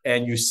work,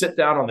 and you sit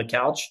down on the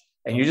couch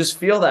and you just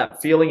feel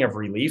that feeling of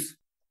relief.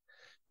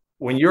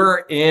 When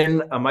you're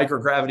in a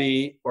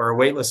microgravity or a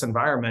weightless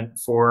environment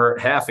for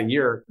half a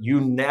year, you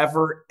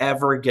never,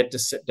 ever get to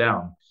sit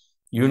down.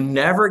 You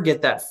never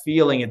get that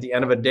feeling at the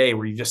end of a day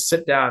where you just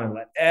sit down and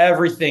let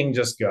everything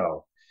just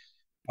go.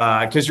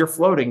 Because you're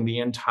floating the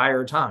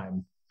entire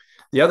time.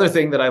 The other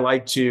thing that I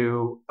like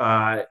to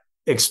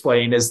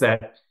explain is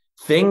that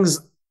things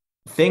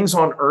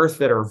on Earth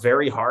that are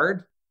very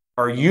hard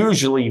are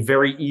usually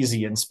very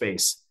easy in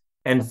space.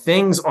 And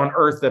things on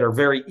Earth that are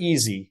very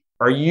easy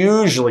are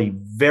usually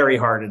very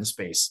hard in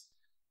space.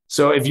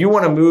 So if you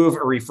want to move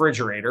a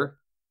refrigerator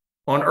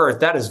on Earth,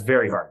 that is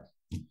very hard.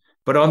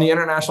 But on the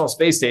International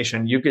Space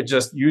Station, you could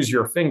just use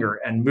your finger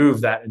and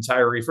move that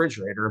entire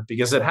refrigerator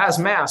because it has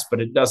mass,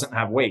 but it doesn't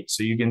have weight.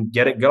 So you can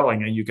get it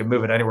going and you can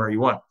move it anywhere you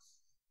want.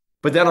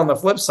 But then on the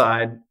flip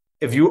side,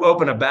 if you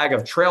open a bag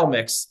of trail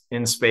mix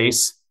in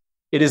space,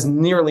 it is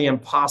nearly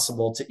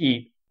impossible to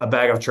eat a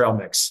bag of trail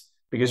mix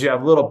because you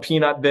have little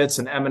peanut bits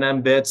and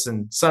M&M bits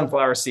and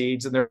sunflower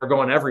seeds, and they're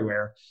going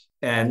everywhere.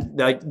 And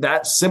like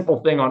that simple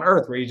thing on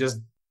Earth where you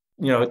just,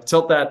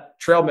 tilt that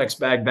trail mix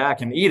bag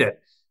back and eat it,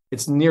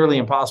 it's nearly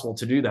impossible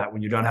to do that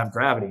when you don't have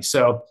gravity.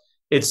 So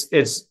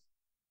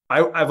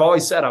I've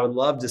always said I would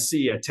love to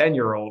see a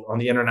 10-year-old on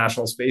the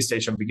International Space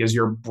Station because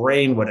your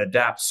brain would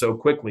adapt so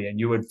quickly and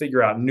you would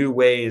figure out new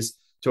ways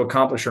to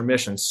accomplish your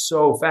mission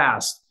so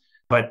fast.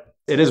 But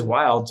it is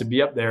wild to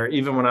be up there,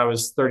 even when I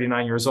was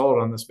 39 years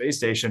old on the space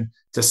station,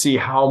 to see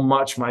how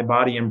much my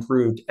body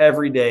improved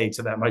every day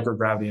to that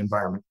microgravity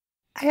environment.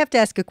 I have to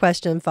ask a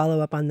question and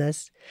follow up on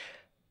this.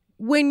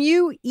 When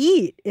you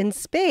eat in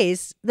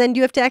space, then do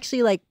you have to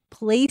actually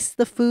place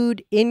the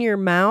food in your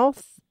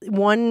mouth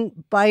one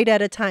bite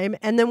at a time?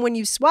 And then when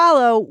you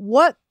swallow,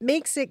 what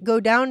makes it go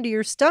down to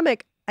your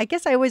stomach? I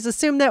guess I always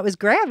assumed that was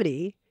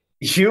gravity.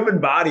 Human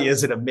body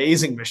is an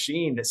amazing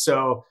machine.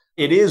 So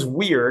it is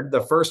weird.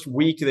 The first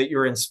week that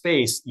you're in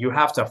space, you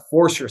have to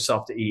force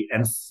yourself to eat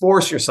and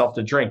force yourself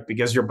to drink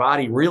because your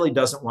body really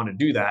doesn't want to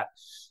do that.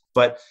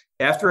 But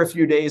after a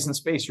few days in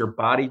space, your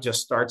body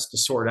just starts to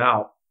sort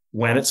out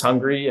when it's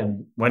hungry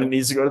and when it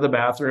needs to go to the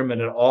bathroom, and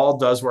it all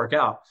does work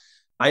out.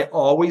 I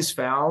always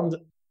found,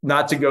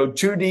 not to go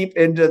too deep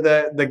into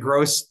the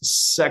gross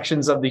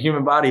sections of the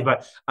human body,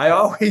 but I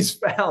always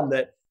found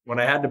that when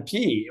I had to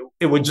pee,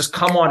 it would just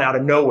come on out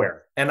of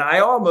nowhere. And I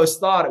almost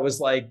thought it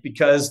was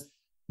because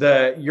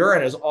the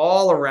urine is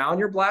all around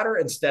your bladder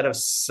instead of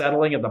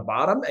settling at the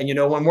bottom. And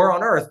when we're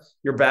on Earth,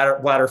 your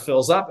bladder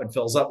fills up and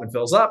fills up and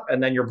fills up.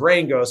 And then your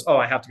brain goes, oh,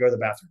 I have to go to the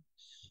bathroom.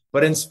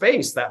 But in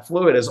space, that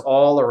fluid is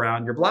all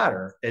around your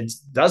bladder. It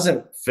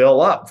doesn't fill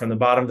up from the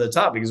bottom to the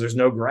top because there's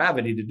no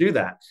gravity to do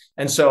that.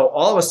 And so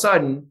all of a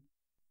sudden,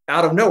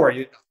 out of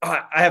nowhere,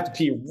 I have to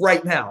pee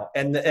right now.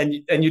 And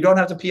you don't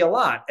have to pee a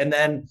lot. And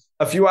then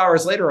a few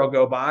hours later, I'll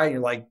go by and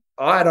you're like,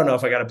 oh, I don't know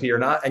if I got to pee or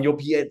not. And you'll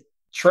pee a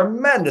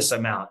tremendous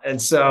amount.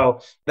 And so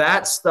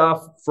that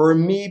stuff, for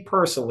me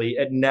personally,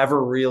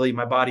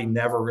 my body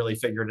never really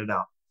figured it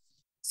out.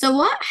 So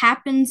what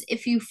happens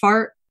if you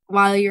fart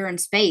while you're in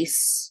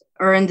space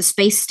or in the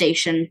space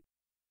station?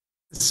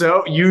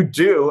 So you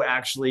do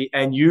actually,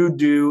 and you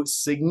do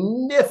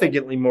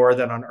significantly more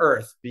than on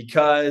Earth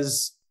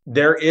because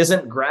there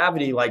isn't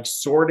gravity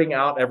sorting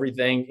out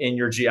everything in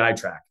your GI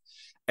tract.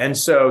 And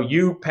so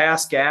you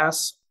pass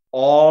gas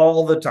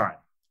all the time.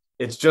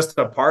 It's just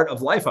a part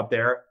of life up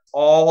there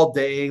all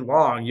day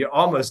long. You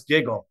almost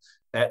giggle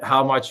at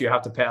how much you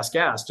have to pass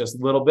gas, just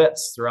little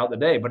bits throughout the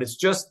day. But it's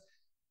just,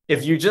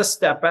 if you just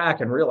step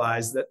back and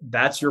realize that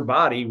that's your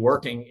body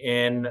working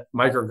in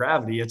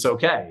microgravity, it's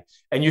okay.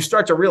 And you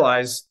start to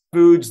realize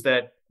foods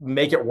that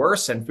make it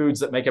worse and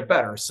foods that make it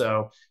better.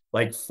 So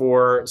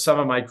for some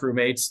of my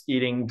crewmates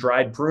eating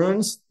dried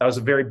prunes, that was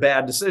a very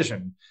bad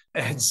decision.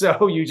 And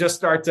so you just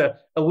start to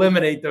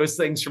eliminate those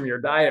things from your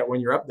diet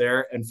when you're up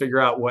there and figure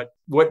out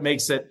what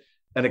makes it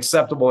an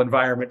acceptable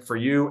environment for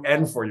you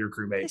and for your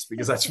crewmates,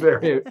 because that's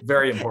very,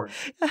 very important.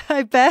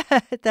 I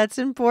bet that's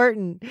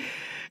important.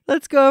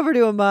 Let's go over to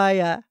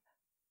Amaya.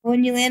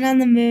 When you land on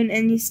the moon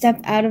and you step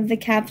out of the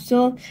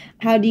capsule,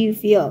 how do you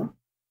feel?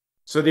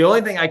 So the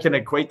only thing I can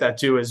equate that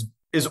to is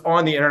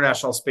on the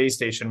International Space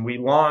Station. We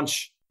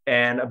launch,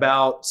 and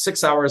about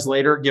 6 hours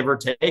later, give or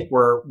take,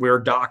 we're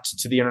docked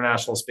to the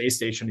International Space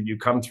Station, and you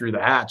come through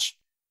the hatch.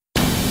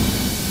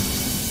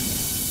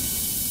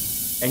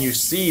 and you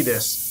see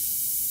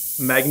this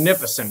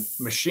magnificent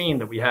machine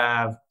that we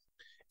have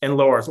in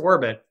low Earth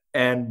orbit.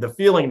 And the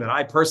feeling that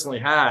I personally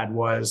had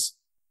was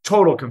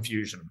total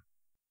confusion.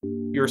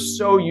 You're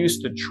so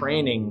used to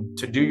training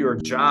to do your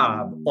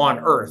job on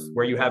Earth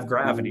where you have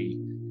gravity.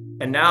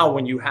 And now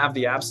when you have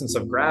the absence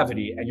of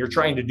gravity and you're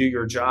trying to do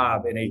your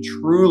job in a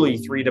truly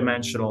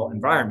three-dimensional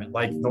environment,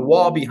 like the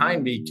wall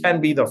behind me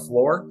can be the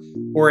floor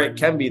or it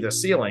can be the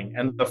ceiling.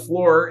 And the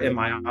floor in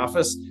my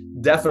office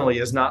definitely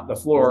is not the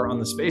floor on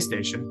the space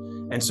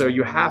station. And so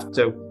you have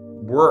to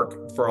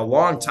work for a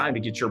long time to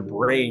get your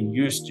brain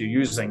used to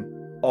using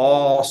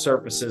all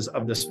surfaces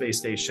of the space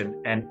station,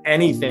 and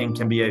anything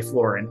can be a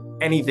floor and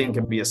anything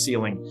can be a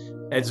ceiling.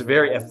 At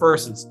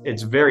first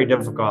it's very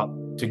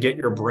difficult to get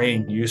your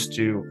brain used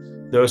to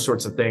those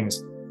sorts of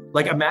things.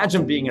 Like,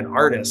 imagine being an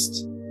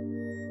artist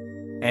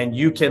and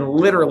you can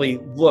literally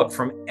look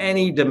from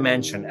any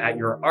dimension at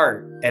your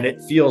art and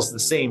it feels the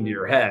same to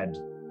your head.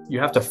 You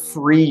have to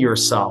free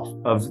yourself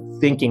of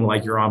thinking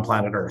like you're on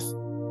planet Earth.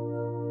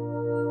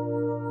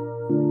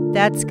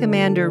 That's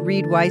Commander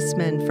Reid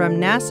Wiseman from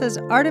NASA's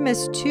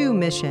Artemis 2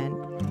 mission.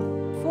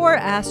 4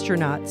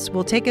 astronauts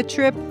will take a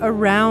trip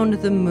around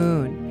the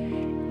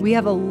moon. We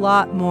have a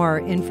lot more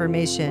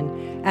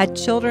information at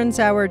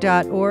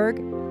childrenshour.org.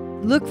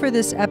 Look for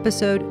this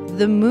episode,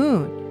 The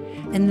Moon,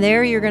 and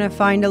there you're going to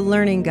find a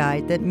learning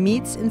guide that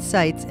meets and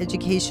cites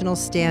educational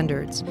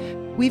standards.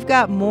 We've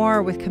got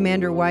more with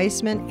Commander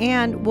Wiseman,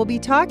 and we'll be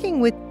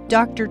talking with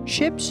Dr.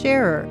 Chip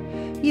Scherer.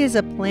 He is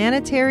a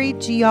planetary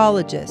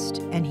geologist,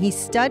 and he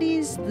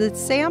studies the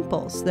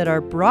samples that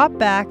are brought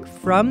back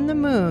from the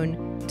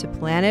moon to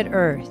planet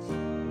Earth.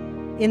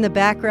 In the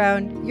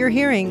background, you're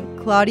hearing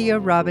Claudia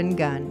Robin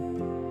Gunn.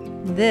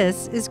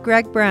 This is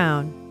Greg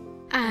Brown.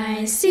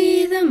 I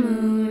see the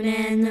moon,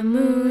 and the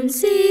moon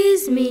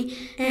sees me,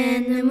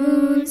 and the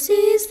moon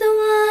sees the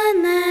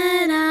one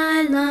that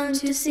I long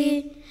to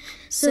see.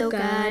 So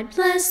God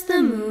bless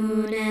the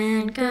moon,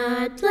 and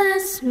God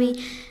bless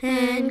me,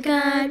 and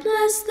God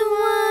bless the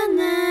one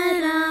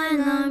that I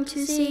long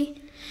to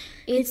see.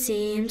 It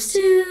seems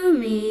to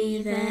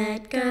me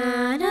that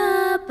God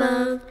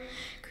above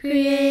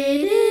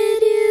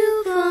created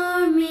you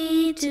for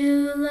me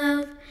to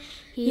love.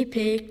 He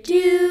picked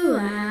you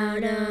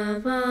out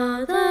of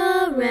all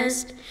the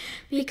rest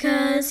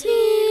because he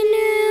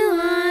knew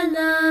I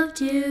loved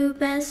you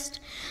best.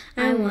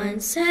 I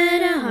once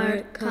had a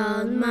heart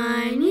called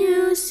mine,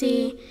 you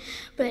see,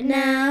 but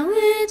now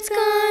it's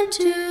gone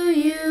to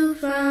you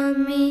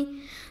from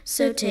me.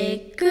 So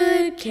take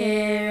good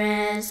care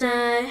as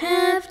I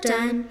have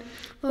done,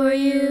 for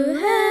you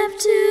have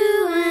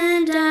two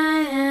and I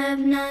have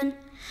none.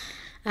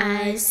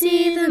 I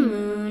see the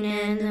moon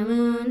and the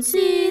moon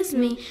sees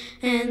me,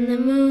 and the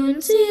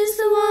moon sees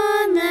the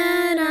one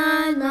that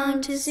I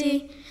long to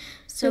see.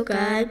 So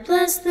God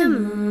bless the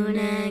moon,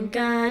 and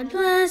God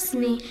bless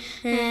me,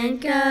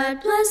 and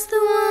God bless the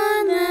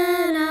one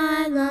that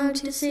I long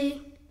to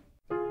see.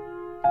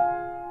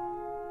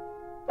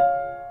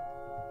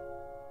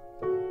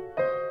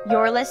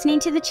 You're listening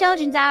to the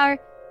Children's Hour,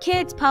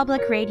 Kids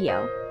Public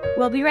Radio.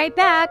 We'll be right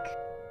back.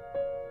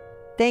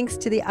 Thanks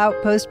to the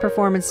Outpost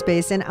Performance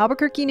Space in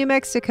Albuquerque, New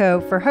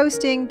Mexico for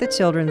hosting the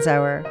Children's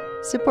Hour.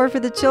 Support for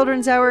the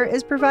Children's Hour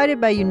is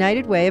provided by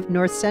United Way of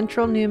North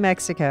Central New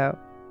Mexico.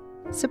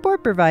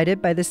 Support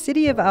provided by the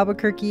City of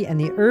Albuquerque and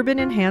the Urban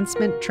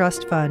Enhancement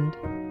Trust Fund.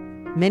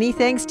 Many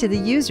thanks to the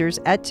users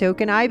at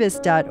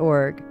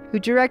tokenibis.org who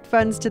direct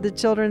funds to the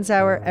Children's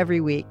Hour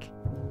every week.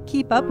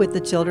 Keep up with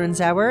the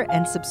Children's Hour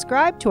and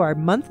subscribe to our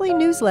monthly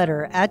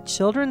newsletter at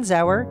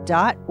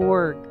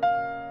childrenshour.org.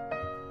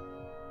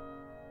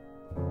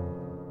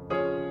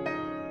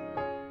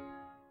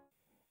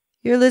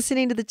 You're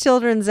listening to the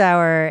Children's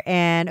Hour,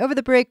 and over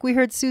the break we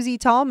heard Susie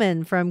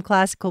Tallman from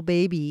Classical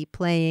Baby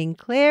playing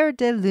Clair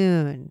de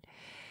Lune.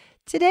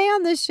 Today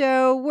on the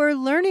show, we're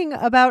learning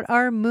about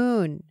our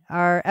moon.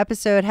 Our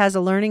episode has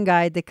a learning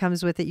guide that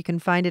comes with it. You can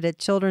find it at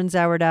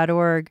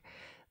childrenshour.org.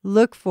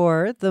 Look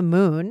for the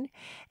moon.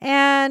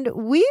 And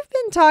we've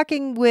been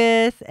talking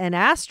with an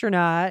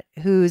astronaut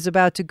who's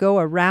about to go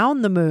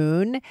around the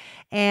moon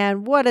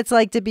and what it's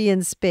like to be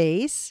in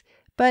space.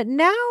 But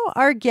now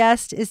our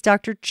guest is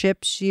Dr.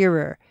 Chip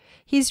Scherer.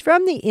 He's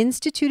from the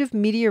Institute of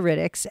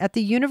Meteoritics at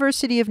the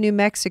University of New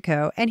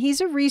Mexico, and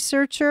he's a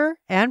researcher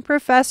and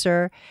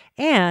professor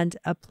and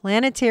a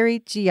planetary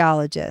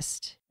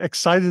geologist.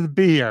 Excited to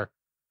be here.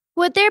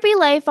 Would there be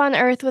life on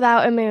Earth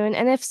without a moon?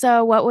 And if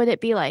so, what would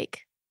it be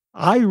like?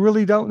 I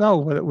really don't know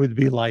what it would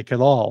be like at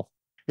all.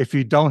 If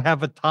you don't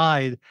have a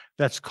tide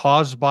that's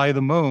caused by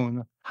the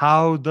moon,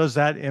 how does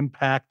that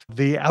impact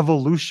the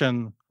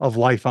evolution of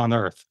life on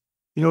Earth?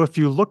 You know, if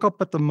you look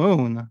up at the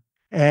moon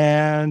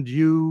and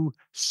you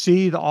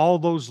see all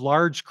those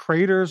large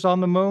craters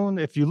on the moon,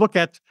 if you look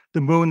at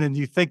the moon and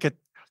you think it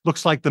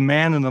looks like the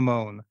man in the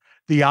moon,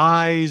 the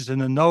eyes and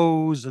the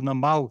nose and the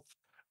mouth,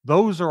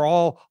 those are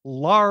all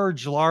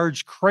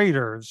large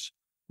craters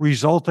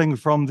resulting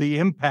from the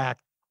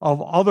impact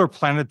of other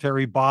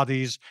planetary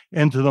bodies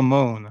into the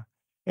moon.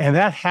 And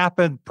that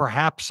happened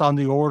perhaps on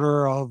the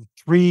order of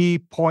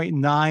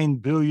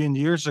 3.9 billion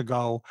years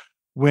ago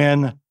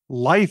when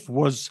life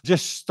was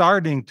just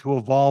starting to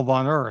evolve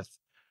on Earth.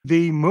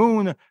 The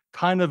moon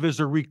kind of is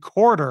a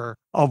recorder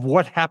of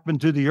what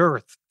happened to the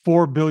Earth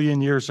 4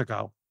 billion years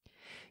ago.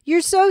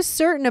 You're so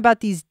certain about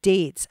these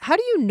dates. How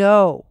do you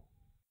know?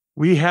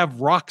 We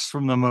have rocks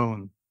from the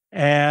moon,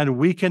 and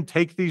we can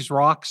take these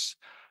rocks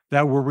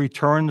that were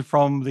returned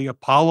from the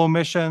Apollo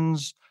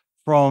missions,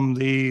 from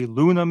the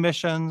Luna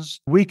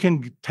missions. We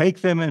can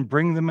take them and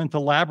bring them into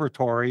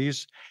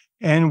laboratories,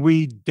 and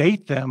we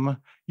date them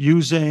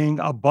using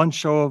a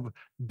bunch of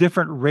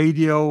different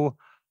radio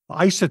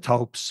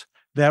isotopes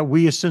that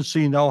we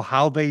essentially know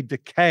how they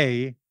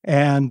decay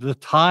and the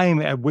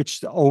time at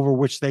which over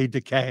which they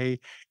decay.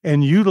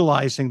 And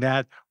utilizing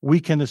that, we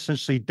can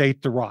essentially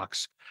date the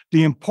rocks.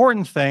 The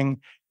important thing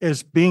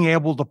is being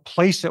able to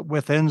place it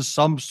within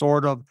some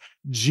sort of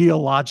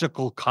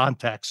geological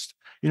context.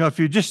 You know, if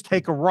you just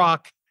take a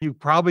rock, you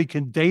probably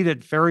can date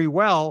it very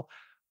well,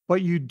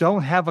 but you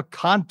don't have a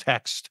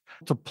context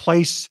to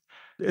place.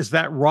 Is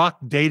that rock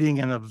dating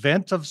an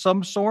event of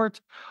some sort?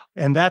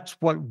 And that's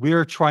what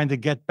we're trying to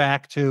get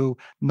back to,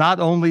 not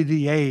only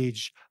the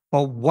age,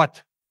 but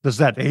what does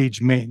that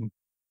age mean?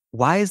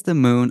 Why is the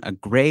moon a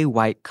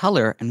gray-white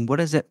color, and what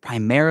is it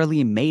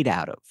primarily made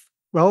out of?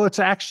 Well, it's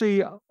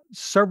actually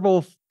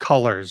several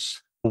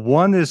colors.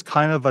 One is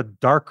kind of a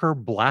darker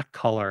black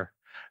color.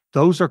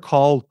 Those are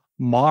called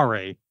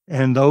mare,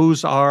 and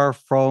those are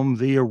from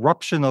the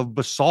eruption of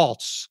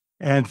basalts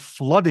and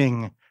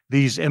flooding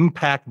these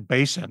impact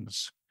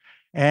basins.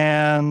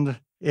 And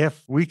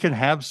if we can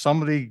have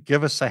somebody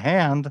give us a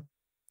hand.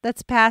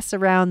 Let's pass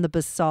around the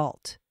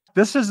basalt.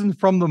 This isn't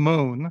from the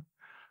moon,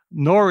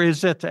 nor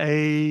is it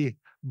a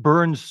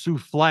burned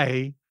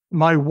souffle.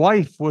 My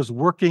wife was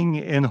working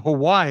in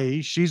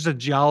Hawaii. She's a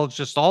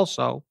geologist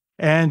also.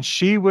 And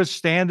she was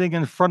standing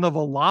in front of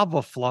a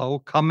lava flow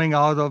coming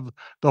out of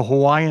the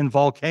Hawaiian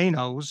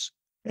volcanoes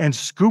and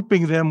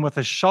scooping them with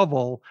a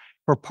shovel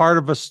for part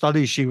of a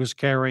study she was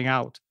carrying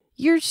out.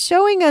 You're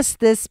showing us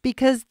this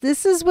because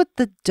this is what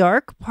the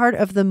dark part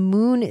of the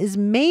moon is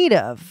made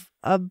of.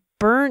 A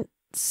burnt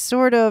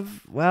sort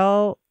of,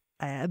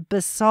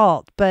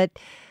 basalt, but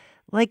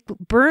like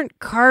burnt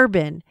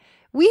carbon.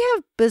 We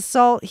have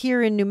basalt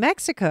here in New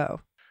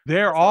Mexico.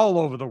 They're all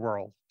over the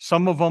world.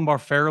 Some of them are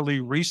fairly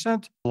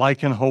recent,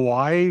 like in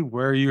Hawaii,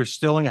 where you're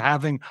still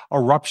having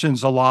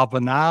eruptions of lava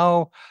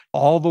now,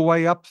 all the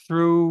way up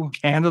through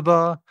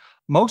Canada.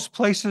 Most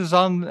places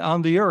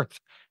on the earth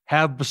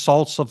have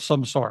basalts of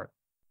some sort.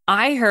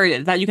 I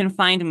heard that you can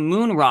find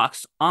moon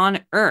rocks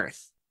on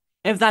Earth.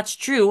 If that's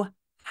true,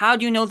 how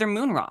do you know they're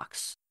moon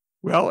rocks?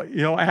 Well,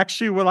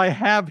 actually what I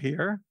have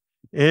here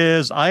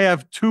is I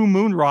have 2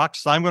 moon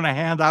rocks I'm going to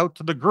hand out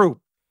to the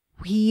group.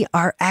 We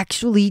are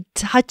actually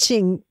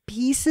touching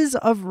pieces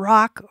of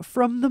rock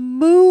from the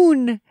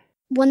moon.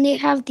 When they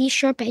have these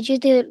sharp edges,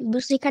 they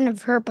loosely kind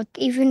of hurt, but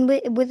even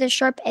with the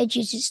sharp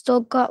edges, it's still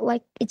got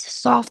it's a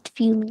soft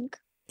feeling.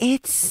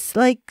 It's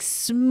like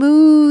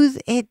smooth.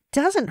 It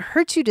doesn't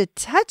hurt you to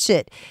touch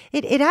it.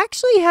 It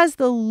actually has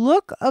the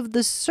look of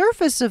the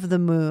surface of the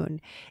moon.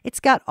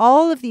 It's got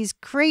all of these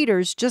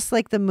craters just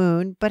like the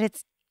moon, but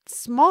it's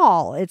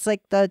small. It's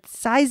like the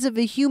size of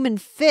a human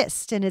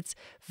fist, and it's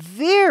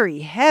very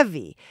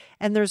heavy,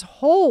 and there's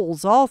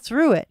holes all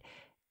through it.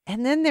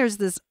 And then there's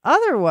this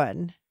other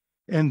one.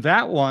 And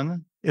that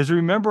one is,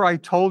 remember I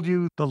told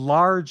you the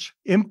large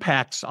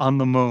impacts on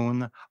the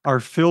moon are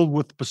filled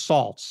with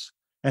basalts,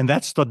 and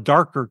that's the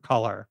darker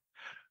color.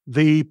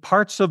 The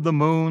parts of the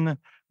moon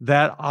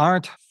that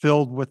aren't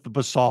filled with the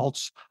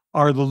basalts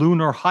are the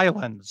lunar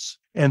highlands,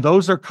 and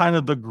those are kind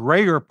of the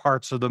grayer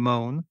parts of the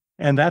moon.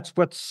 And that's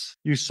what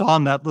you saw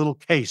in that little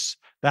case.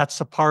 That's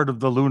a part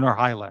of the lunar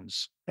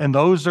highlands. And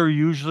those are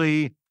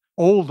usually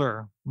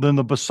older than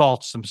the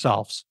basalts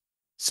themselves.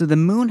 So the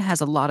moon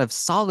has a lot of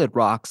solid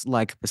rocks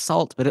like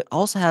basalt, but it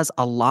also has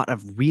a lot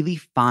of really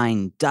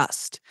fine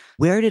dust.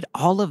 Where did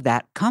all of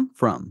that come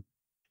from?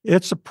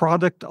 It's a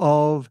product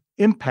of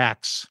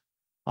impacts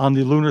on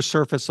the lunar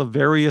surface of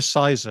various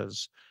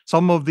sizes.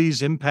 Some of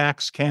these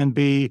impacts can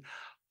be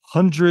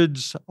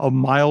hundreds of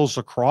miles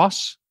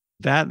across.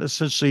 That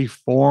essentially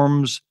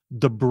forms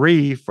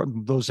debris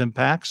from those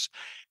impacts.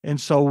 And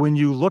so when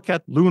you look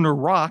at lunar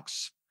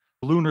rocks,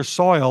 lunar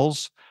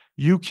soils,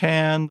 you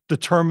can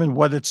determine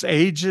what its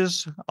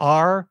ages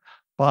are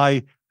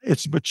by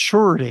its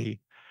maturity.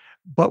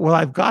 But what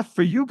I've got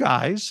for you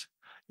guys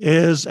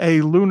is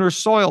a lunar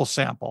soil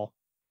sample.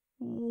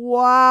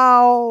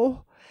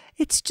 Wow.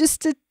 It's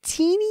just a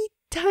teeny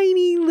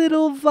tiny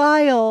little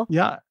vial.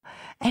 Yeah.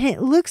 And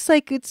it looks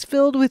like it's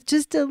filled with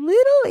just a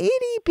little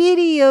itty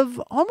bitty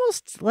of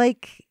almost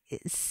like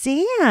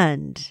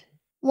sand.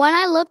 When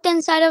I looked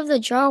inside of the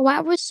jar, why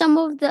were some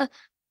of the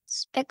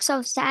specks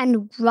of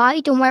sand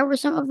white and why were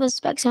some of the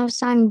specks of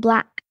sand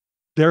black?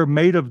 They're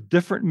made of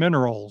different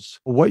minerals.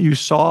 What you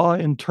saw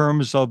in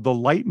terms of the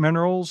light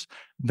minerals,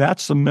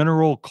 that's a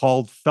mineral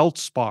called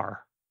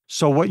feldspar.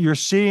 So what you're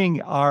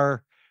seeing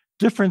are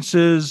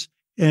differences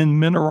in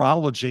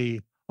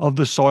mineralogy of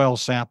the soil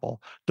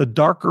sample. The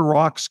darker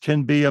rocks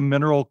can be a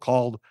mineral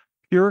called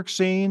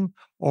pyroxene,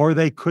 or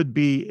they could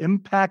be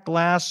impact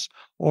glass,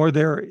 or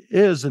there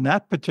is in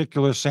that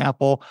particular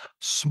sample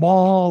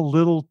small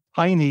little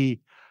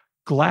tiny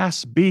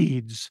glass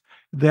beads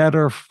that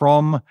are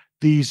from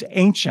these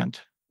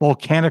ancient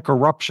volcanic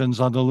eruptions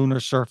on the lunar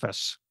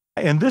surface.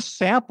 And this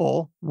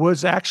sample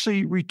was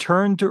actually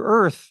returned to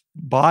Earth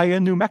by a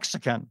New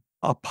Mexican,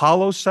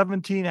 Apollo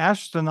 17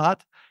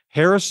 astronaut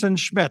Harrison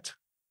Schmitt.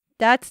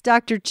 That's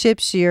Dr. Chip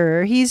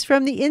Shearer. He's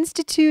from the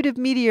Institute of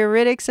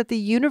Meteoritics at the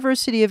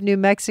University of New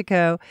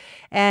Mexico,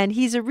 and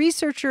he's a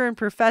researcher and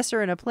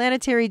professor and a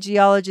planetary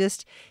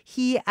geologist.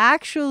 He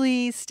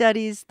actually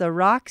studies the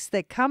rocks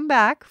that come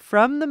back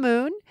from the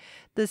moon.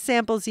 The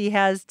samples he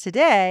has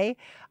today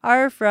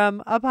are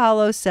from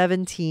Apollo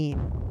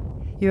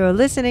 17. You're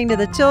listening to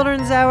the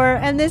Children's Hour,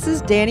 and this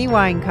is Danny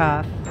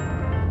Weinkoff.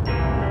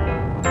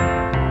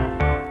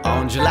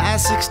 On July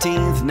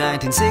 16th,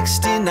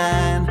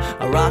 1969,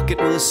 a rocket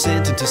was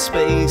sent into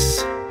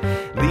space.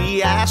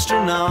 The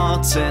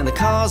astronauts and the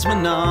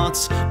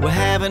cosmonauts were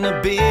having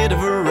a bit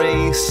of a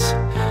race.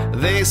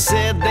 They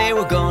said they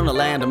were gonna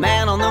land a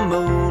man on the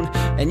moon,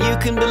 and you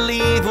can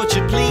believe what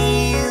you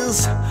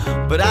please,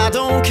 but I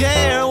don't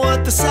care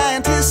what the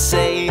scientists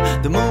say,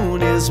 the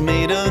moon is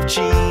made of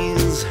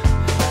cheese.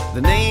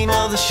 The name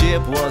of the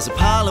ship was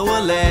Apollo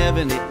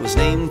 11, it was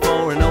named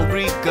for an old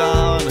Greek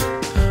god.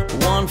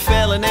 One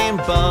fella named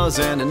Buzz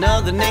and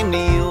another named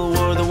Neil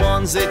were the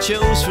ones they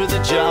chose for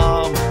the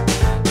job.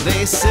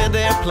 They said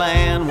their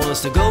plan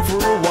was to go for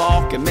a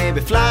walk and maybe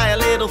fly a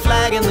little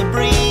flag in the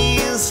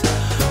breeze.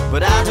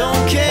 But I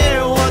don't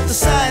care what the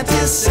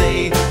scientists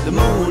say, the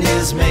moon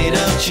is made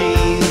of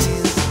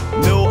cheese.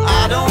 No,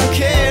 I don't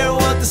care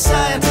what the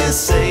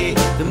scientists say,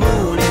 the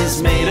moon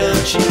is made of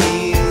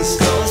cheese.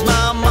 'Cause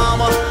my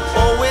mama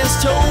always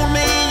told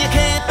me you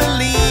can't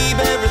believe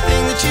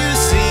everything that you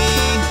see.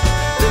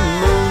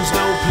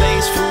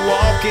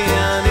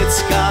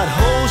 It's got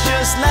holes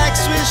just like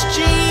Swiss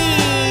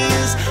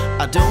cheese.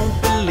 I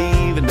don't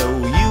believe in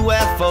no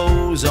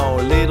UFOs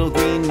or little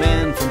green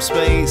men from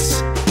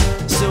space.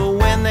 So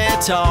when they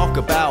talk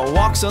about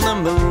walks on the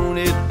moon,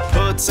 it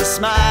puts a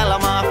smile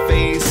on my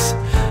face.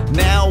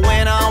 Now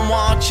when I'm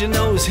watching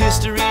those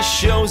history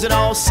shows, it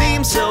all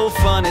seems so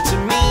funny to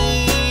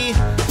me.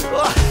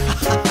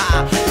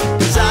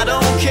 'Cause I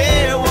don't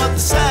care what the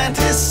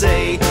scientists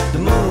say, the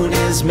moon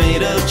is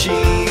made of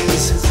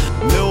cheese.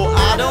 No,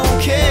 I don't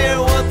care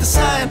what the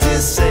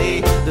scientists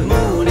say, the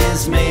moon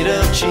is made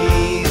of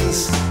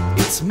cheese.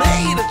 It's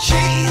made of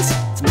cheese,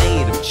 it's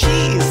made of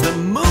cheese, the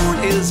moon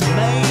is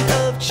made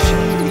of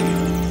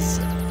cheese.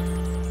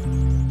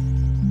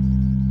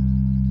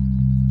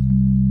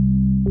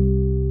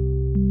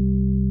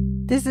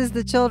 This is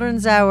the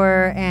Children's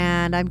Hour,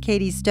 and I'm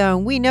Katie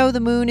Stone. We know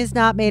the moon is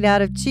not made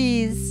out of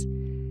cheese,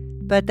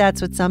 but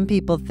that's what some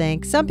people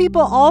think. Some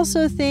people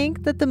also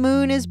think that the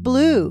moon is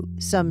blue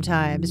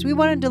sometimes. We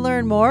wanted to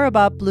learn more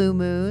about blue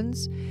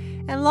moons.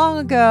 And long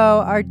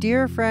ago, our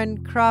dear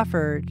friend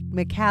Crawford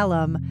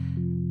McCallum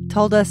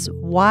told us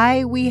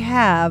why we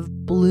have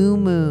blue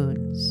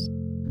moons.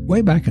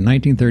 Way back in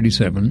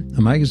 1937,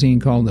 a magazine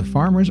called the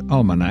Farmer's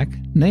Almanac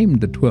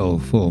named the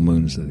 12 full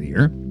moons of the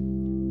year.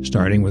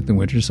 Starting with the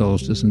winter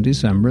solstice in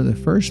December, the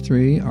first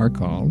three are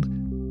called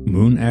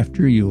Moon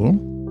After Yule,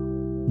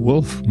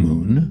 Wolf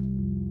Moon,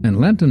 and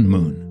Lenten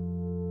Moon.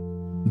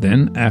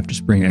 Then, after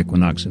spring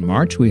equinox in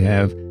March, we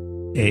have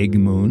Egg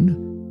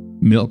Moon,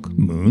 Milk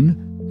Moon,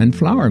 and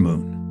Flower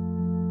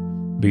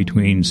Moon.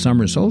 Between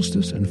summer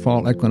solstice and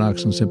fall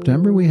equinox in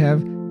September, we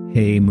have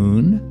Hay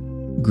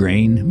Moon,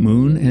 Grain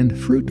Moon, and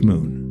Fruit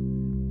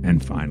Moon.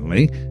 And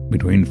finally,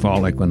 between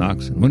fall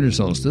equinox and winter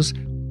solstice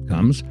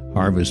comes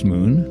Harvest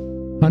Moon,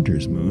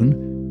 Hunter's Moon,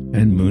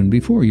 and Moon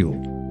Before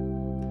Yule.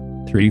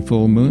 3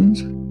 full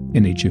moons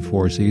in each of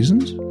 4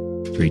 seasons.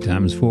 3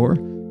 times 4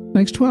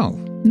 makes 12.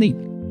 Neat.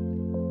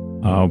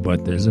 Oh,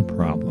 but there's a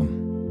problem.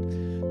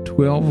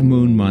 12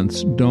 moon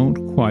months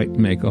don't quite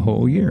make a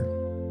whole year.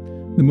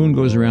 The moon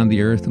goes around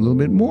the Earth a little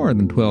bit more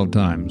than 12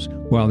 times,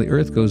 while the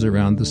Earth goes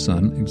around the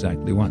sun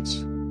exactly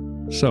once.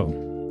 So,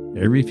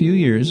 every few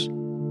years,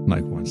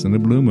 like once in a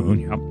blue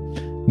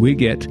moon, we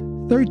get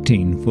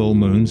 13 full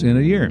moons in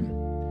a year.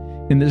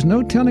 And there's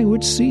no telling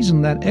which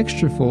season that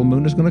extra full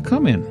moon is going to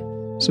come in,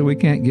 so we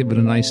can't give it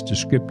a nice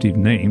descriptive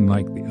name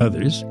like the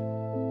others.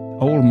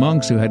 Old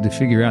monks who had to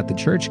figure out the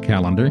church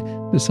calendar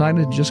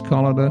decided to just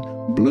call it a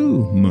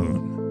blue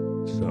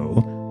moon.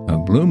 So, a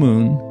blue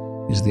moon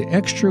is the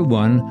extra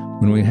one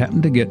when we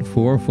happen to get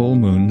 4 full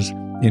moons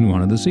in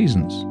one of the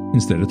seasons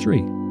instead of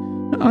 3.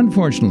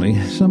 Unfortunately,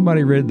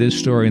 somebody read this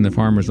story in the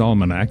Farmer's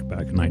Almanac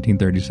back in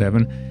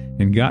 1937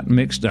 and got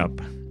mixed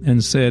up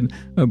and said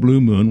a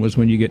blue moon was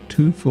when you get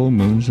 2 full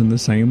moons in the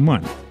same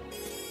month.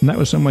 And that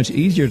was so much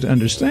easier to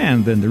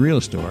understand than the real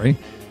story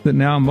that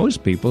now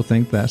most people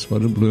think that's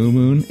what a blue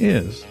moon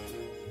is.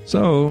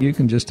 So you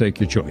can just take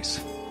your choice.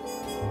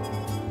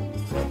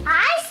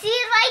 I see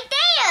it right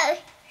there.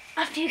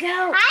 Off you go.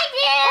 I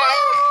do.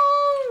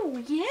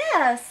 Oh,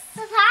 yes.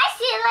 I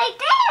see it right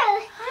there.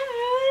 All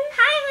right.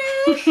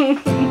 Okay,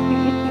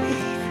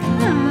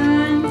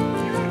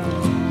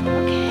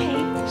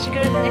 should we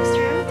go to the next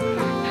room?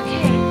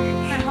 Okay,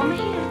 now hold my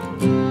hand.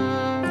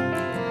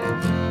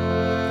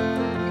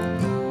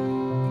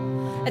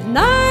 At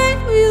night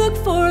we look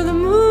for the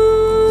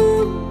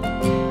moon,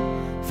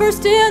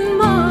 first in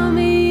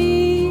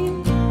Mommy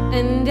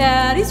and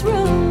Daddy's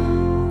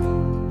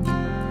room.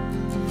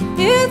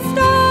 It's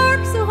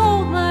dark, so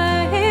hold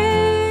my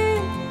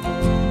hand.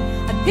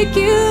 I pick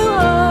you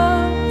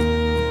up,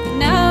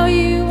 now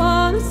you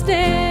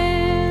understand.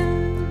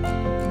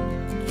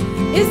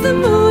 Is the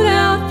moon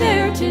out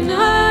there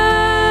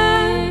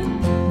tonight?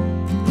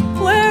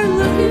 We're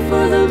looking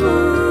for the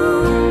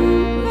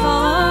moon with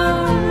all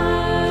our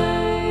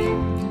might.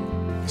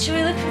 Should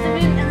we look for the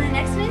moon in the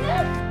next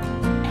window?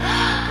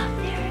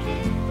 There it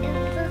is. It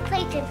looks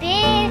like a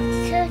big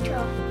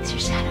circle. Is your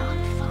shadow on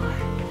the floor?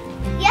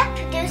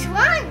 Yep, there's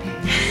one.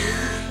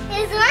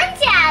 There's one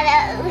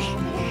shadow.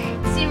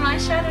 See my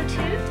shadow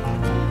too?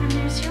 And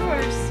there's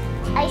yours.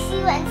 I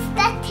see one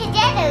stuck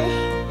together.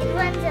 It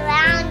runs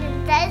around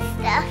and does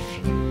stuff.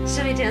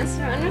 Should we dance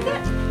around with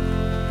it?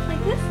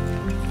 Like this?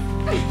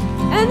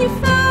 And you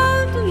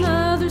found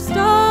another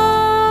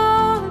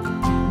star.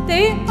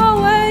 They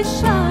always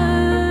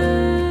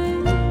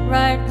shine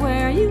right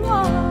where you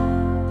are.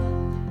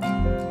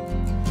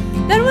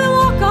 Then we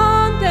walk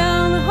on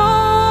down the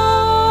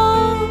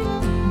hall.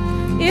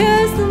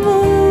 Is the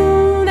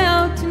moon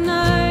out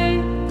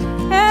tonight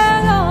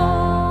at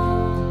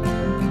all?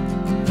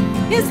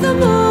 Is the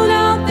moon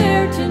out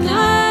there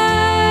tonight?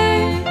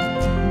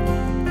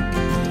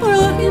 We're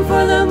looking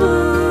for the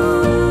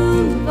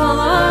moon with all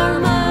our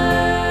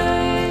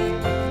might.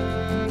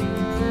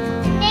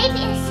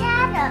 Maybe a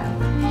shadow.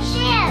 There.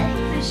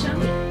 Can you show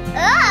me?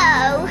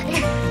 Oh!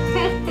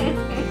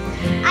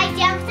 I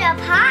jumped up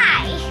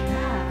high.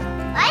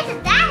 Why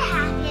did that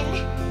happen?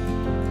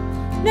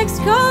 Next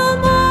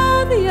come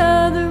all the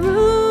other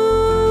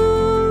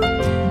rooms,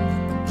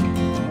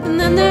 and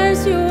then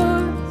there's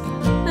yours,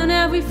 and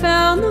have we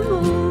found the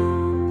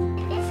moon?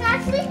 It's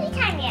not sleepy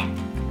time yet.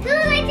 Who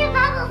would like to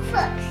bubble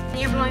first?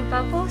 You're blowing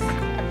bubbles?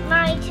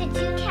 Should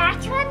you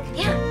catch one?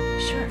 Yeah,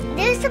 sure.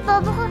 There's the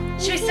bubble.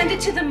 Should we send it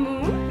to the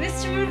moon?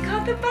 Mr. Moon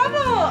caught the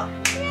bubble.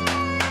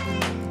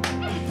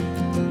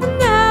 And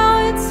now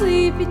it's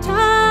sleepy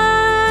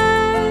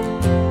time.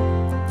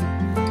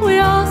 We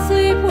all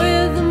sleep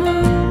with the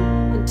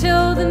moon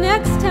until the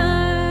next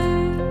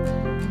time.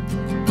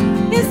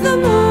 Is the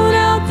moon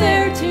out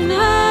there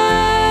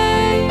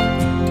tonight?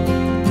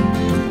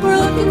 We're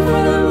looking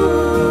for the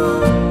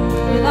moon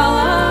with all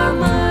our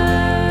might.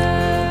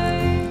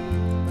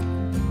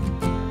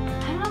 I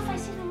don't know if I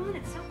see the moon.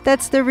 It's so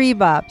That's the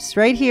Rebops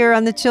right here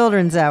on the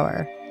Children's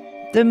Hour.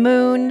 The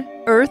moon,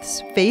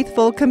 Earth's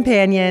faithful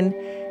companion,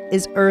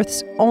 is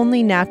Earth's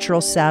only natural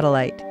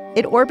satellite.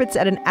 It orbits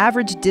at an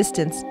average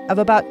distance of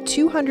about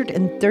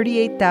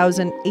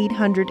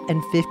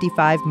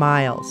 238,855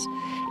 miles.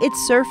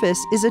 Its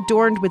surface is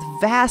adorned with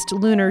vast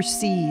lunar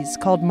seas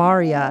called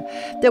maria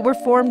that were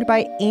formed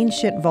by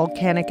ancient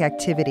volcanic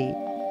activity.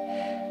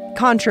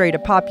 Contrary to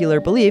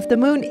popular belief, the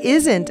moon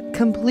isn't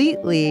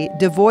completely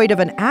devoid of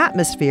an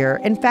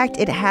atmosphere. In fact,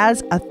 it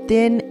has a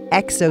thin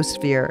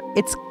exosphere.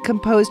 It's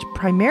composed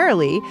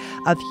primarily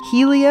of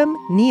helium,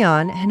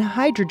 neon, and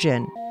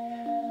hydrogen.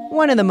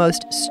 One of the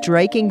most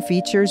striking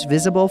features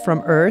visible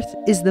from Earth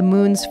is the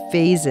moon's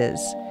phases,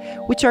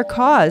 which are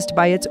caused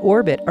by its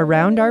orbit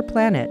around our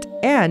planet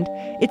and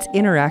its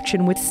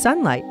interaction with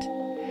sunlight.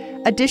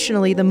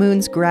 Additionally, the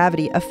moon's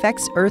gravity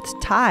affects Earth's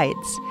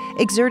tides,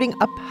 exerting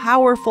a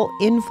powerful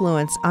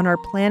influence on our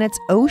planet's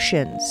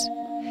oceans.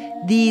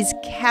 These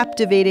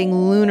captivating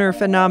lunar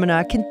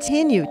phenomena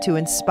continue to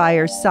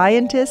inspire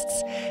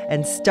scientists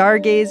and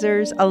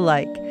stargazers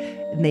alike,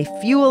 and they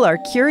fuel our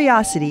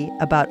curiosity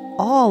about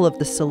all of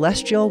the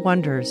celestial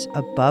wonders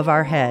above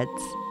our heads.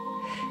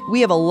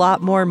 We have a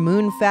lot more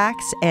moon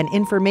facts and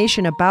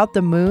information about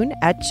the moon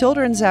at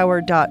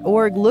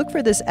childrenshour.org. Look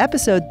for this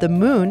episode, The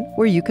Moon,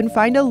 where you can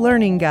find a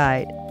learning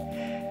guide.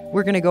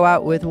 We're going to go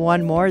out with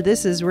one more.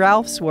 This is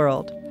Ralph's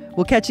World.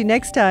 We'll catch you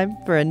next time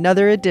for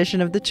another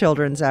edition of the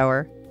Children's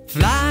Hour.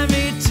 Fly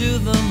me to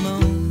the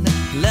moon,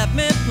 let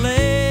me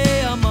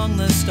play among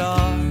the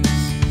stars.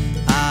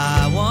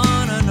 I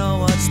wanna know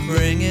what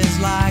spring is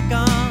like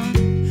on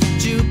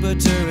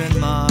Jupiter and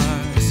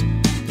Mars.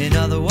 In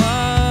other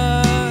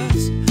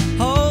words,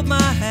 hold my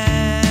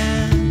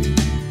hand.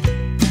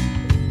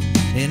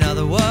 In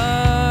other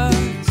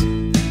words,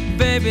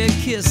 baby,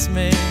 kiss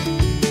me.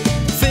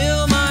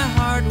 Fill my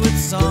heart with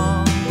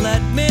song,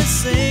 let me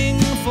sing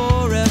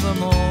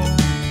forevermore.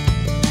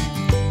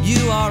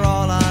 You are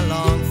all I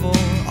long for,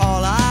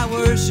 all I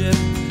worship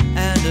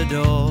and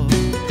adore.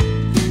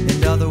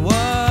 In other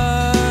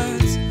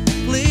words,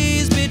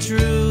 please be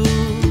true.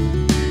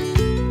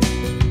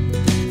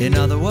 In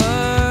other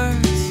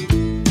words,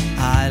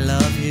 I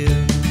love you.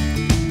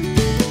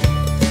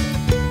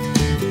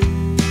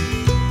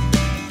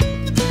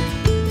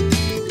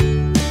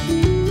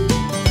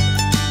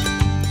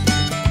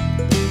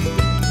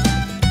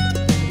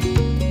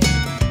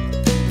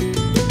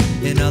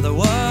 In other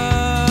words,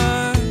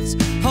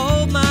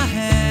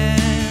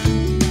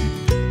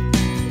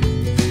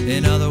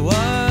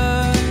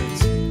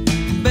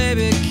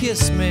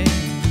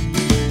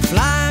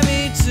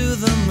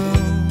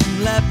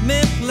 let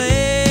me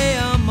play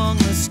among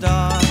the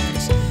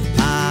stars.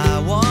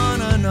 I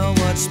wanna know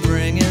what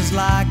spring is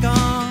like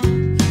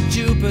on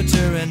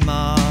Jupiter and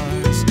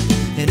Mars.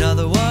 In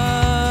other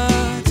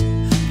words,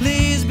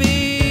 please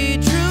be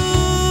true.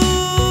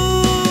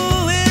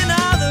 In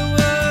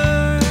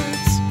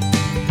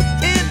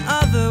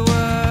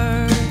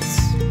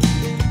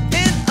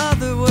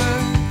other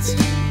words,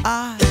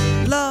 I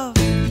love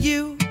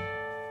you.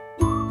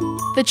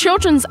 The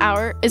Children's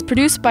Hour is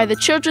produced by the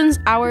Children's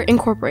Hour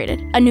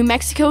Incorporated, a New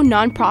Mexico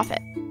nonprofit.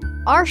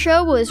 Our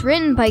show was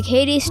written by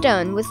Katie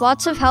Stone with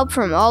lots of help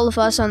from all of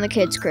us on the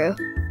kids crew.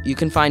 You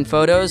can find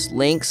photos,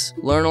 links,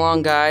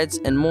 learn-along guides,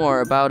 and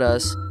more about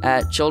us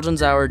at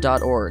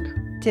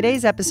childrenshour.org.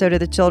 Today's episode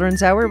of the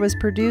Children's Hour was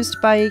produced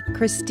by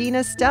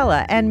Christina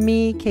Stella and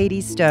me,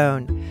 Katie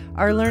Stone.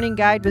 Our learning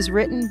guide was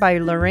written by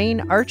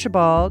Lorraine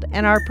Archibald,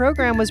 and our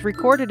program was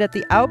recorded at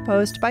the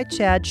Outpost by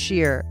Chad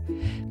Shear.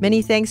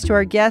 Many thanks to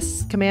our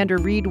guests, Commander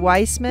Reid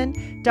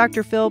Wiseman,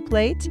 Dr. Phil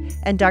Plait,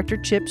 and Dr.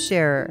 Chip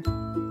Scherer.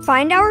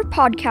 Find our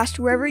podcast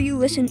wherever you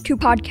listen to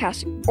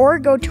podcasts, or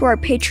go to our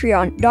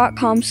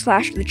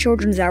patreon.com/The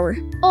Children's Hour.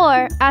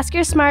 Or ask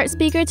your smart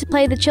speaker to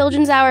play the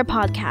Children's Hour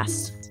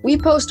podcast. We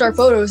post our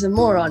photos and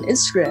more on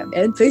Instagram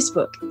and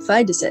Facebook.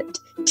 Find us at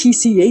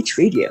TCH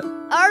Radio.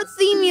 Our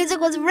theme music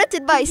was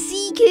written by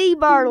C.K.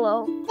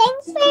 Barlow.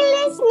 Thanks for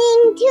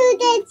listening to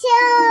the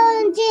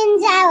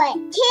Children's Hour,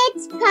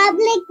 Kids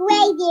Public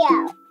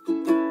Radio.